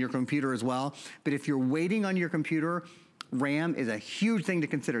wait on your computer as well. But if you're waiting on your computer, RAM is a huge thing to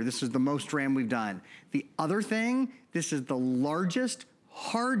consider. This is the most RAM we've done. The other thing, this is the largest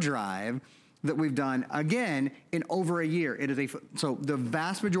hard drive that we've done, again, in over a year. It is so the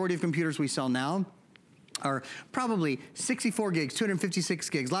vast majority of computers we sell now are probably 64 gigs,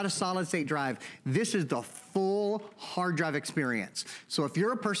 256 gigs, a lot of solid state drive. This is the full hard drive experience. So if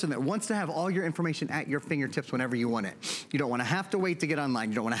you're a person that wants to have all your information at your fingertips whenever you want it, you don't wanna have to wait to get online,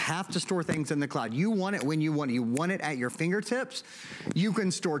 you don't wanna have to store things in the cloud, you want it when you want it at your fingertips, you can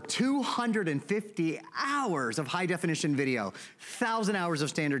store 250 hours of high definition video, 1,000 hours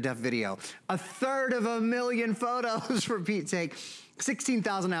of standard def video, 1/3 of a million photos for Pete's sake,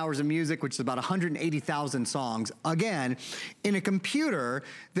 16,000 hours of music, which is about 180,000 songs, again, in a computer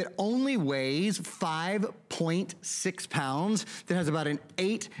that only weighs 5.6 pounds, that has about an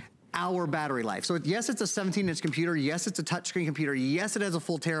 8-hour battery life. So yes, it's a 17-inch computer, yes, it's a touchscreen computer, yes, it has a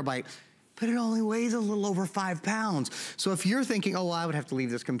full terabyte, but it only weighs a little over 5 pounds. So if you're thinking, oh, well, I would have to leave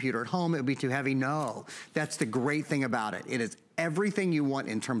this computer at home, it would be too heavy, no. That's the great thing about it. It is everything you want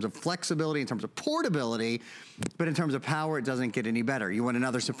in terms of flexibility, in terms of portability, but in terms of power, it doesn't get any better. You want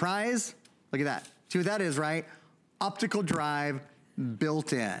another surprise? Look at that. See what that is, right? Optical drive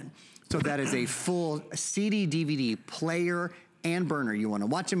built in. So that is a full CD, DVD player and burner. You wanna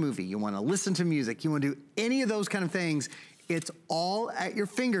watch a movie, you wanna listen to music, you wanna do any of those kind of things, it's all at your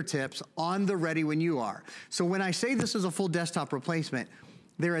fingertips on the ready when you are. So when I say this is a full desktop replacement,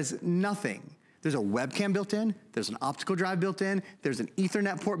 there is nothing. There's a webcam built in, there's an optical drive built in, there's an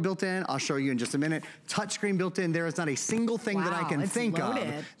Ethernet port built in, I'll show you in just a minute, touchscreen built in, there is not a single thing that I can think of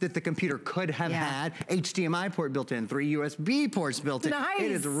that the computer could have had, HDMI port built in, 3 USB ports built in. Nice.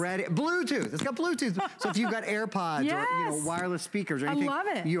 It is ready, Bluetooth, it's got Bluetooth. So if you've got AirPods or wireless speakers or anything, I love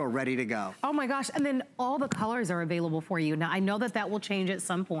it. You are ready to go. Oh my gosh, and then all the colors are available for you. Now I know that will change at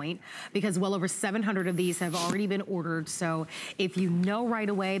some point because well over 700 of these have already been ordered. So if you know right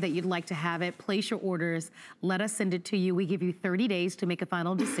away that you'd like to have it, place your orders, let us send it to you. We give you 30 days to make a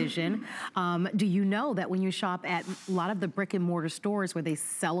final decision. Do you know that when you shop at a lot of the brick and mortar stores where they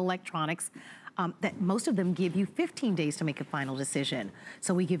sell electronics, that most of them give you 15 days to make a final decision.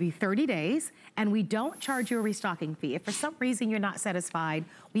 So we give you 30 days and we don't charge you a restocking fee. If for some reason you're not satisfied,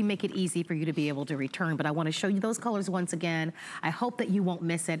 we make it easy for you to be able to return. But I want to show you those colors once again. I hope that you won't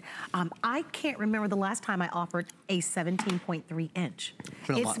miss it. I can't remember the last time I offered a 17.3 inch.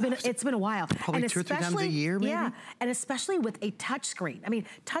 It's been a while. Probably 2 or 3 times a year, maybe? Yeah, and especially with a touchscreen. I mean,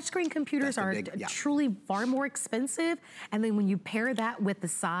 touchscreen computers are truly far more expensive. And then when you pair that with the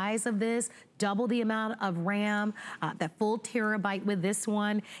size of this, double the amount of RAM, that full terabyte with this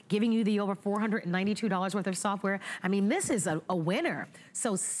one, giving you the over $492 worth of software. I mean, this is a winner.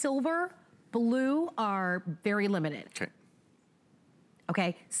 So silver, blue are very limited.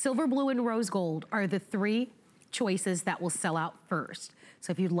 Okay, silver, blue, and rose gold are the 3 choices that will sell out first.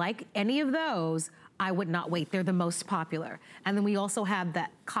 So if you'd like any of those, I would not wait. They're the most popular. And then we also have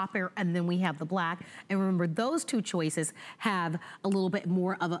that copper, and then we have the black. And remember, those 2 choices have a little bit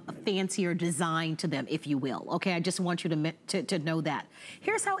more of a fancier design to them, if you will. Okay, I just want you to know that.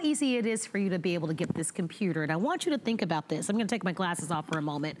 Here's how easy it is for you to be able to get this computer. And I want you to think about this. I'm gonna take my glasses off for a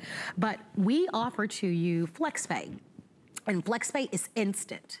moment. But we offer to you FlexPay. And FlexPay is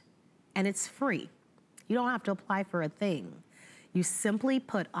instant, and it's free. You don't have to apply for a thing. You simply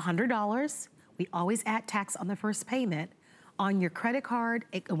put $100, we always add tax on the first payment, on your credit card,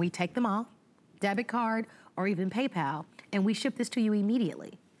 and we take them all, debit card, or even PayPal, and we ship this to you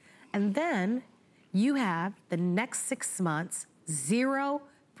immediately. And then you have the next 6 months,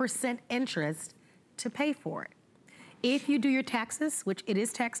 0% interest to pay for it. If you do your taxes, which it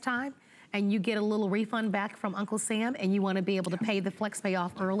is tax time, and you get a little refund back from Uncle Sam and you wanna be able to pay the FlexPay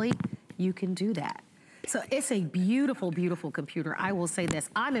off early, you can do that. So it's a beautiful, beautiful computer. I will say this,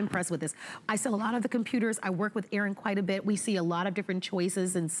 I'm impressed with this. I sell a lot of the computers. I work with Aaron quite a bit. We see a lot of different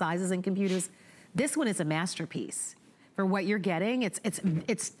choices and sizes in computers. This one is a masterpiece. For what you're getting, it's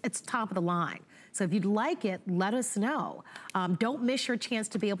top of the line. So if you'd like it, let us know. Don't miss your chance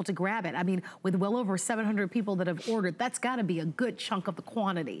to be able to grab it. I mean, with well over 700 people that have ordered, that's gotta be a good chunk of the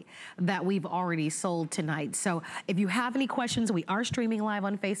quantity that we've already sold tonight. So if you have any questions, we are streaming live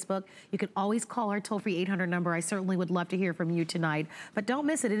on Facebook. You can always call our toll-free 800 number. I certainly would love to hear from you tonight. But don't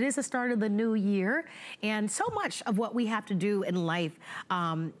miss it, it is the start of the new year. And so much of what we have to do in life,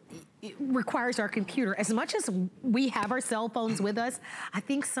 it requires our computer. As much as we have our cell phones with us, I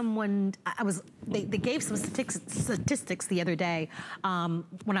think they gave some statistics the other day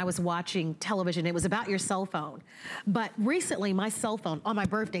when I was watching television. It was about your cell phone. But recently, my cell phone, on my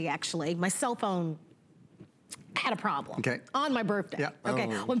birthday actually, my cell phone had a problem. Okay. On my birthday. Yeah. Okay.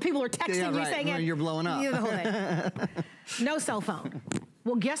 Oh. When people are texting me saying you're blowing up. You know, no cell phone.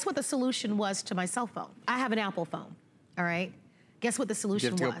 Well, guess what the solution was to my cell phone? I have an Apple phone, all right? Guess what the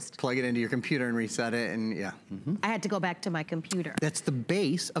solution you have to was? Go plug it into your computer and reset it, and yeah. I had to go back to my computer. That's the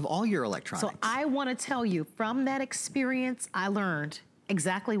base of all your electronics. So I want to tell you, from that experience, I learned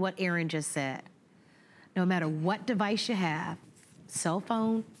exactly what Aaron just said. No matter what device you have, cell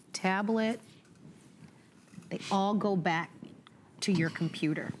phone, tablet, they all go back to your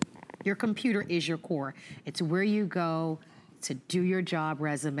computer. Your computer is your core. It's where you go to do your job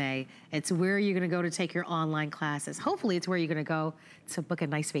resume. It's where you're gonna go to take your online classes. Hopefully it's where you're gonna go to book a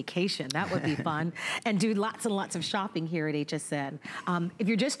nice vacation. That would be fun. And do lots and lots of shopping here at HSN. If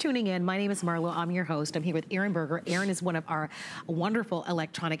you're just tuning in, my name is Marlo, I'm your host. I'm here with Aaron Berger. Aaron is one of our wonderful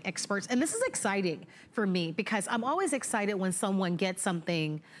electronic experts. And this is exciting for me because I'm always excited when someone gets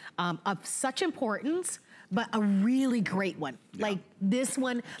something of such importance, but a really great one. Yeah. Like this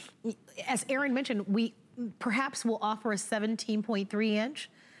one, as Aaron mentioned, we perhaps will offer a 17.3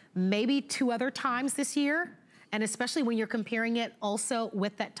 inch, maybe 2 other times this year. And especially when you're comparing it also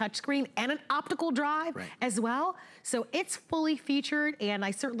with that touchscreen and an optical drive as well. So it's fully featured, and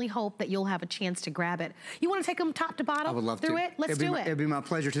I certainly hope that you'll have a chance to grab it. You wanna take them top to bottom? I would love through to. It? Let's do it. It'd be my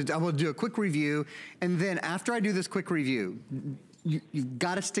pleasure to. I will do a quick review, and then after I do this quick review, you've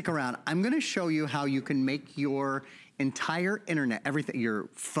gotta stick around. I'm gonna show you how you can make your entire internet, everything, your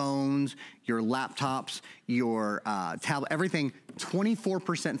phones, your laptops, your tablet, everything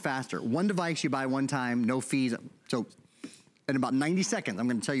 24% faster. One device you buy one time, no fees. So in about 90 seconds, I'm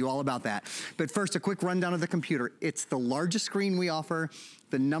gonna tell you all about that. But first, a quick rundown of the computer. It's the largest screen we offer,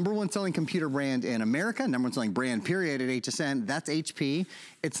 the #1 selling computer brand in America, #1 selling brand period at HSN, that's HP.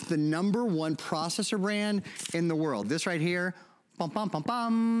 It's the #1 processor brand in the world. This right here,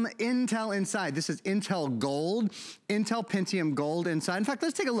 Intel inside. This is Intel Gold, Intel Pentium Gold inside. In fact,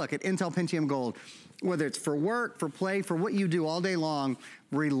 let's take a look at Intel Pentium Gold. Whether it's for work, for play, for what you do all day long,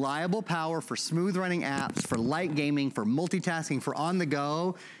 reliable power for smooth running apps, for light gaming, for multitasking, for on the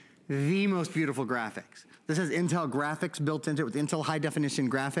go, the most beautiful graphics. This has Intel graphics built into it with Intel high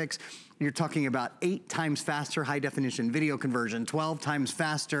definition graphics. You're talking about 8 times faster high definition video conversion, 12 times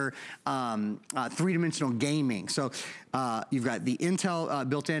faster 3-dimensional gaming. So you've got the Intel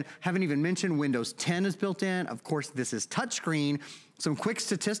built in. Haven't even mentioned Windows 10 is built in. Of course, this is touchscreen. Some quick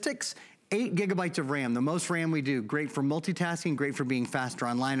statistics. 8 gigabytes of RAM, the most RAM we do. Great for multitasking, great for being faster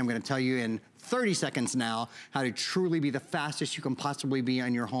online. I'm gonna tell you in 30 seconds now how to truly be the fastest you can possibly be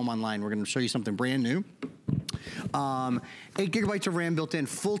on your home online. We're gonna show you something brand new. 8 gigabytes of RAM built in,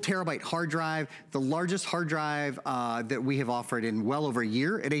 full terabyte hard drive, the largest hard drive that we have offered in well over a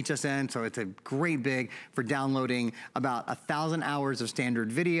year at HSN, so it's a great big for downloading about 1,000 hours of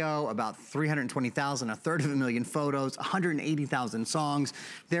standard video, about 320,000, a third of a million photos, 180,000 songs.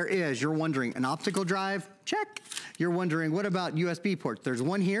 There is, you're wondering, an optical drive? Check. You're wondering, what about USB ports? There's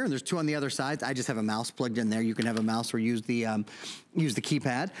one here, and there's 2 on the other side. I just have a mouse plugged in there. You can have a mouse or use the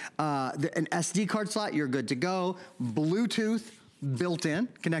keypad. An SD card slot, you're good to go. Bluetooth built in,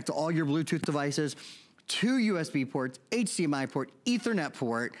 connect to all your Bluetooth devices. 2 USB ports, HDMI port, Ethernet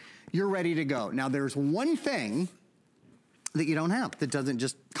port. You're ready to go. Now, there's one thing that you don't have that doesn't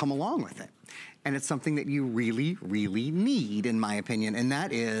just come along with it. And it's something that you really, really need, in my opinion, and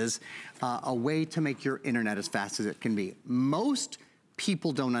that is a way to make your internet as fast as it can be. Most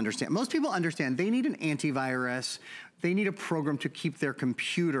people don't understand. Most people understand they need an antivirus, they need a program to keep their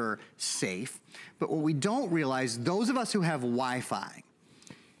computer safe. But what we don't realize, those of us who have Wi-Fi,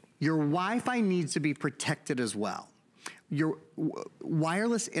 your Wi-Fi needs to be protected as well. Your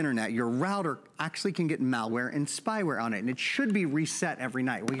wireless internet, your router actually can get malware and spyware on it, and it should be reset every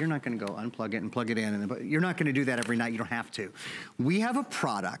night. Well, you're not gonna go unplug it and plug it in, and you're not gonna do that every night, you don't have to. We have a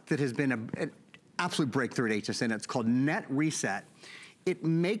product that has been an absolute breakthrough at HSN. It's called Net Reset. It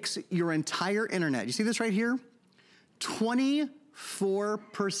makes your entire internet, you see this right here?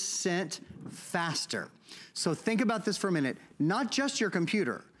 24% faster. So think about this for a minute, not just your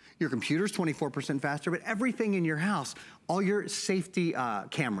computer. Your computer's 24% faster, but everything in your house, all your safety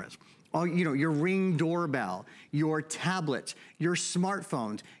cameras, all, your Ring doorbell, your tablets, your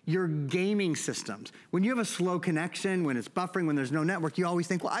smartphones, your gaming systems. When you have a slow connection, when it's buffering, when there's no network, you always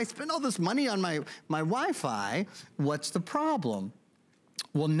think, well, I spend all this money on my Wi-Fi. What's the problem?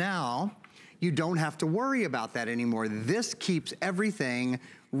 Well, now you don't have to worry about that anymore. This keeps everything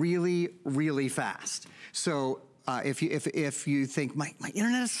really, really fast. So if you think my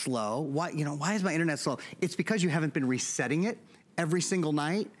internet is slow, why is my internet slow? It's because you haven't been resetting it every single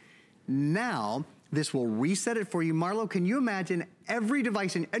night. Now this will reset it for you. Marlo, can you imagine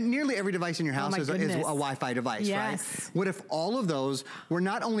nearly every device in your house is a Wi-Fi device, right? What if all of those were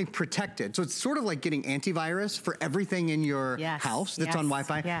not only protected, so it's sort of like getting antivirus for everything in your house that's on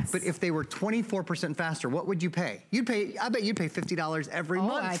Wi-Fi, but if they were 24% faster, what would you pay? I bet you'd pay $50 every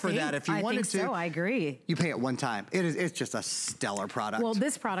month for that if you wanted to. So, I agree. You pay it one time. It's just a stellar product. Well,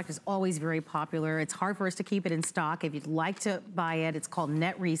 this product is always very popular. It's hard for us to keep it in stock. If you'd like to buy it, it's called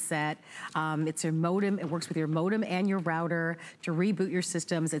Net Reset. It's your modem. It works with your modem and your router to reboot your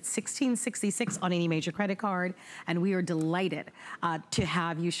systems. It's $16.66 on any major credit card, and we are delighted to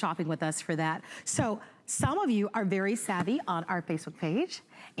have you shopping with us for that. So some of you are very savvy on our Facebook page,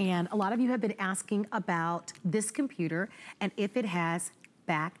 and a lot of you have been asking about this computer and if it has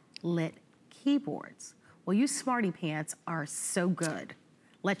backlit keyboards. Well, you smarty pants are so good.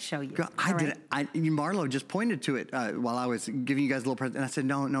 Let's show you. Marlo just pointed to it while I was giving you guys a little present, and I said,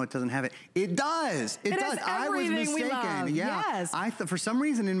 no, it doesn't have it. It does. It does. I was mistaken. Yes. I thought for some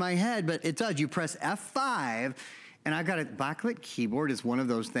reason in my head, but it does. You press F5, and I got it. Backlit keyboard is one of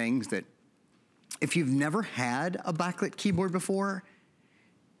those things that if you've never had a backlit keyboard before,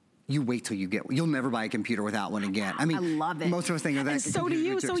 you wait till you'll never buy a computer without one again. I mean, I love it. Most of us think of that. And so do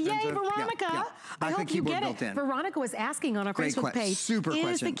you. So yay, Veronica. I hope you get it. Veronica was asking on our Facebook page,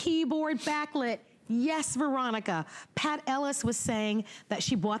 is the keyboard backlit? Yes, Veronica. Pat Ellis was saying that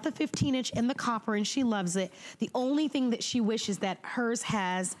she bought the 15-inch in the copper and she loves it. The only thing that she wishes that hers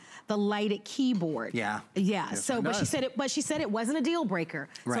has the lighted keyboard. Yeah. Yes, so, but she said it wasn't a deal breaker.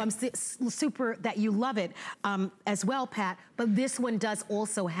 Right. So I'm super that you love it as well, Pat. But this one does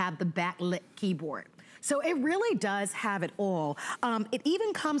also have the backlit keyboard. So it really does have it all. It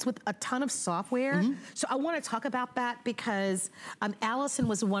even comes with a ton of software. So I want to talk about that because Allison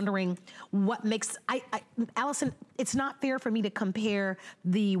was wondering what makes, Allison, it's not fair for me to compare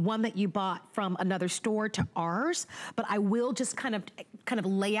the one that you bought from another store to ours, but I will just kind of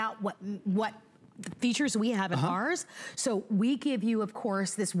lay out what the features we have in ours. So we give you, of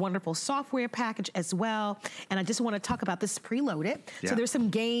course, this wonderful software package as well. And I just want to talk about this preloaded. So there's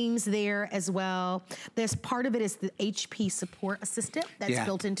some games there as well. There's part of it is the HP support assistant that's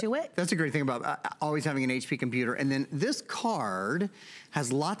built into it. That's a great thing about always having an HP computer. And then this card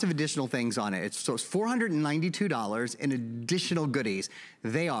has lots of additional things on it. So it's $492 in additional goodies.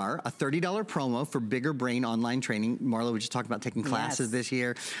 They are a $30 promo for bigger brain online training. Marlo, we just talked about taking classes this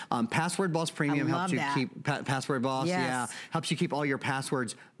year. Password Boss Premium helps you keep Password Boss. Helps you keep all your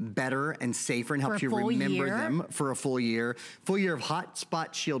passwords better and safer and helps you remember them for a full year. Full year of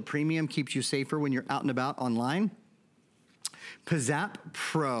Hotspot Shield Premium keeps you safer when you're out and about online. Pizzap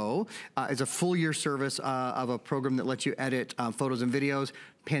Pro is a full year service of a program that lets you edit photos and videos.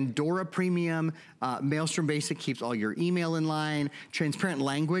 Pandora Premium, Maelstrom Basic keeps all your email in line. Transparent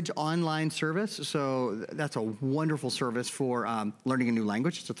Language online service, so that's a wonderful service for learning a new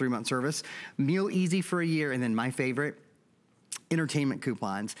language. It's a 3-month service. Meal Easy for a year, and then my favorite, entertainment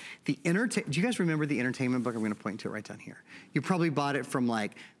coupons. Do you guys remember the entertainment book? I'm gonna point to it right down here. You probably bought it from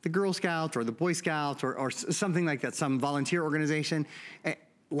like the Girl Scouts or the Boy Scouts or something like that, some volunteer organization. A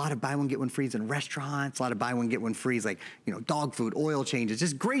lot of buy one, get one frees in restaurants, a lot of buy one, get one frees, like, you know, dog food, oil changes,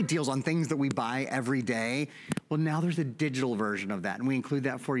 just great deals on things that we buy every day. Well, now there's a digital version of that, and we include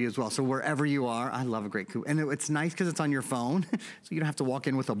that for you as well. So wherever you are, I love a great coupon. And it's nice because it's on your phone, so you don't have to walk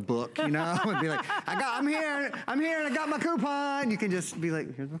in with a book, you know, and be like, I'm here, and I got my coupon. You can just be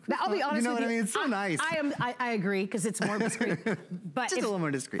like, here's my coupon. I'll be honest with you. What I mean? It's so nice. I agree, because it's more discreet. But just a little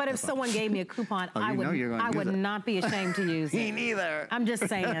more discreet. But if someone gave me a coupon, I would not be ashamed to use it. Me neither. I'm just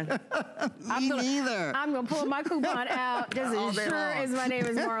saying. Me neither. I'm gonna pull my coupon out just as sure as my name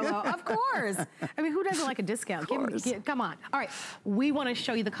is Marlo. Of course. I mean, who doesn't like a discount? Come on. All right, we want to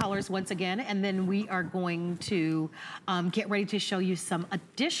show you the colors once again, and then we are going to get ready to show you some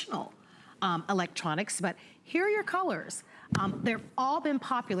additional electronics. But here are your colors. They've all been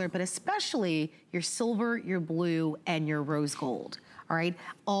popular, but especially your silver, your blue, and your rose gold. All right,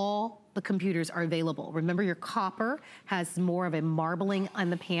 all the computers are available. Remember, your copper has more of a marbling on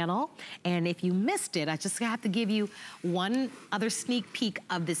the panel. And if you missed it, I just have to give you one other sneak peek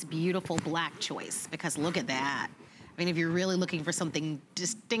of this beautiful black choice, because look at that. I mean, if you're really looking for something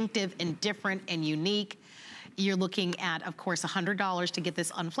distinctive and different and unique, you're looking at, of course, $100 to get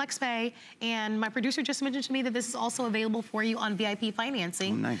this on FlexPay. And my producer just mentioned to me that this is also available for you on VIP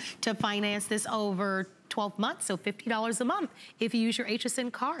financing to finance this over 12 months, so $50 a month if you use your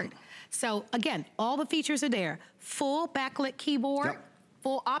HSN card. So again, all the features are there. Full backlit keyboard,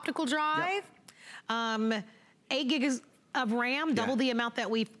 full optical drive, 8 gigs of RAM, double the amount that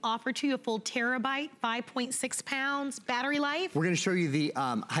we've offered to you, a full terabyte, 5.6 pounds, battery life. We're gonna show you the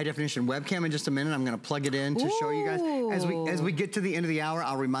high definition webcam in just a minute. I'm gonna plug it in to show you guys. As we get to the end of the hour,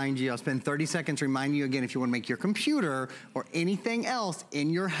 I'll remind you, I'll spend 30 seconds reminding you again, if you wanna make your computer or anything else in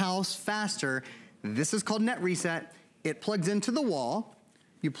your house faster, this is called Net Reset. It plugs into the wall.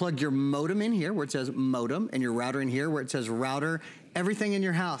 You plug your modem in here where it says modem, and your router in here where it says router. Everything in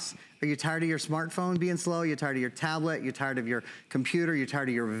your house. Are you tired of your smartphone being slow? You're tired of your tablet? You're tired of your computer? You're tired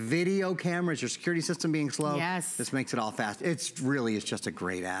of your video cameras, your security system being slow? Yes. This makes it all fast. It's just a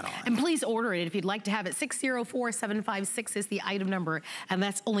great add-on. And please order it if you'd like to have it. 604756 is the item number, and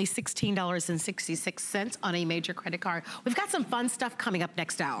that's only $16.66 on a major credit card. We've got some fun stuff coming up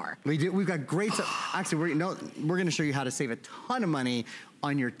next hour. We do. We've got great stuff. Actually, we're going to show you how to save a ton of money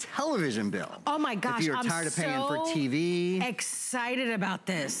on your television bill. Oh my gosh, if you're tired of paying for TV. Excited about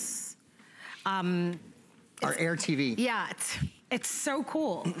this. Our Air TV. Yeah, it's so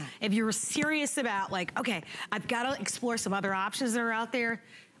cool. If you're serious about like, okay, I've got to explore some other options that are out there,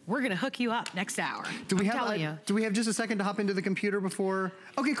 we're gonna hook you up next hour. Do we have just a second to hop into the computer before?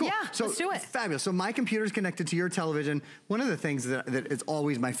 Okay, cool. Yeah, let's do it. Fabulous. So my computer is connected to your television. One of the things that is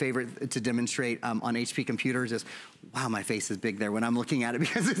always my favorite to demonstrate on HP computers is, wow, my face is big there when I'm looking at it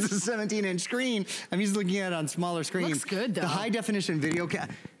because it's a 17-inch screen. I'm used to looking at it on smaller screens. Looks good though. The high definition video,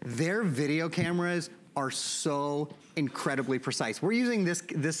 their video cameras are so incredibly precise. We're using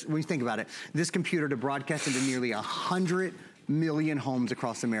this, when you think about it, this computer to broadcast into nearly 100 million homes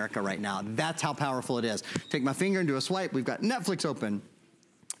across America right now. That's how powerful it is. Take my finger and do a swipe. We've got Netflix open,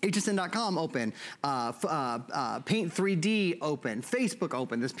 HSN.com open, Paint 3D open, Facebook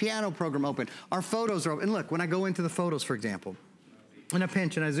open, this piano program open, our photos are open. And look, when I go into the photos, for example, and I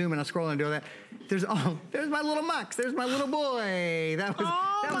pinch and I zoom and I scroll and do that, there's my little Mux, there's my little boy. That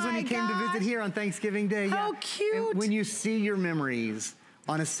was when he came to visit here on Thanksgiving Day. How cute. And when you see your memories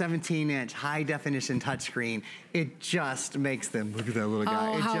on a 17-inch high-definition touchscreen, it just makes them, look at that little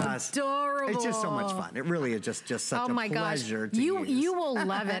guy. Adorable. It's just so much fun. It really is just such a pleasure to use. You will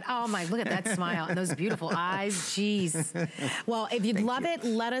love it. Oh my, look at that smile and those beautiful eyes. Jeez. Well, if you'd love it,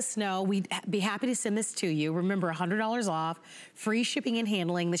 let us know. We'd be happy to send this to you. Remember, $100 off, free shipping and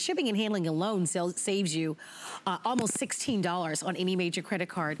handling. The shipping and handling alone saves you almost $16 on any major credit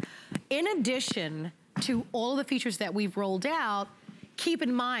card. In addition to all of the features that we've rolled out, keep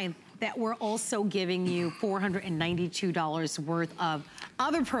in mind that we're also giving you $492 worth of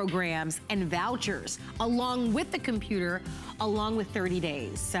other programs and vouchers along with the computer, along with 30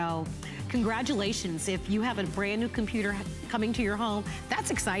 days. So congratulations. If you have a brand new computer coming to your home,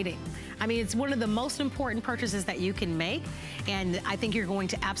 that's exciting. I mean, it's one of the most important purchases that you can make, and I think you're going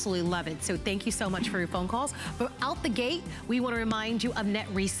to absolutely love it. So thank you so much for your phone calls. But out the gate, we want to remind you of Net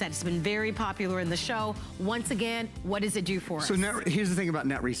Reset. It's been very popular in the show. Once again, what does it do for us? So here's the thing about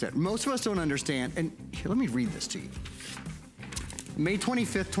Net Reset. Most of us don't understand, and here, let me read this to you. May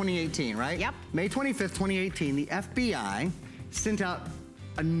 25th, 2018, right? Yep. May 25th, 2018, the FBI sent out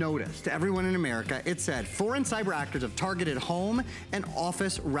a notice to everyone in America. It said, foreign cyber actors have targeted home and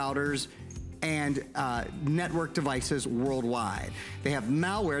office routers and network devices worldwide. They have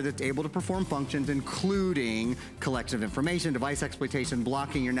malware that's able to perform functions including collection of information, device exploitation,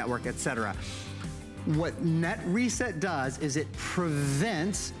 blocking your network, etc. What Net Reset does is it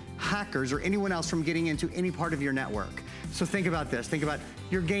prevents hackers or anyone else from getting into any part of your network. So think about this. Think about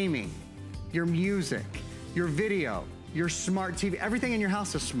your gaming, your music, your video, your smart TV. Everything in your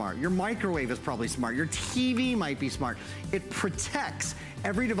house is smart. Your microwave is probably smart. Your TV might be smart. It protects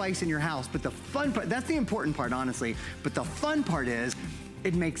every device in your house. But the fun part, that's the important part, honestly. But the fun part is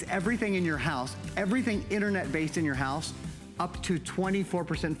it makes everything in your house, everything internet-based in your house, up to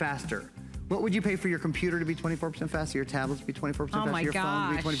 24% faster. What would you pay for your computer to be 24% faster, your tablets to be 24% faster, your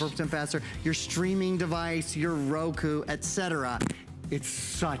phone to be 24% faster, your streaming device, your Roku, etc.? It's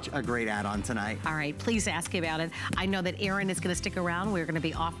such a great add-on tonight. All right, please ask about it. I know that Aaron is going to stick around. We're going to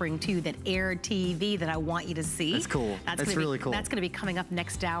be offering to you that Air TV that I want you to see. That's cool. That's really cool. That's going to be coming up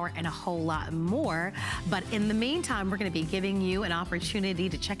next hour and a whole lot more. But in the meantime, we're going to be giving you an opportunity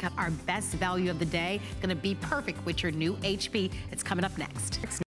to check out our best value of the day. Going to be perfect with your new HP. It's coming up next.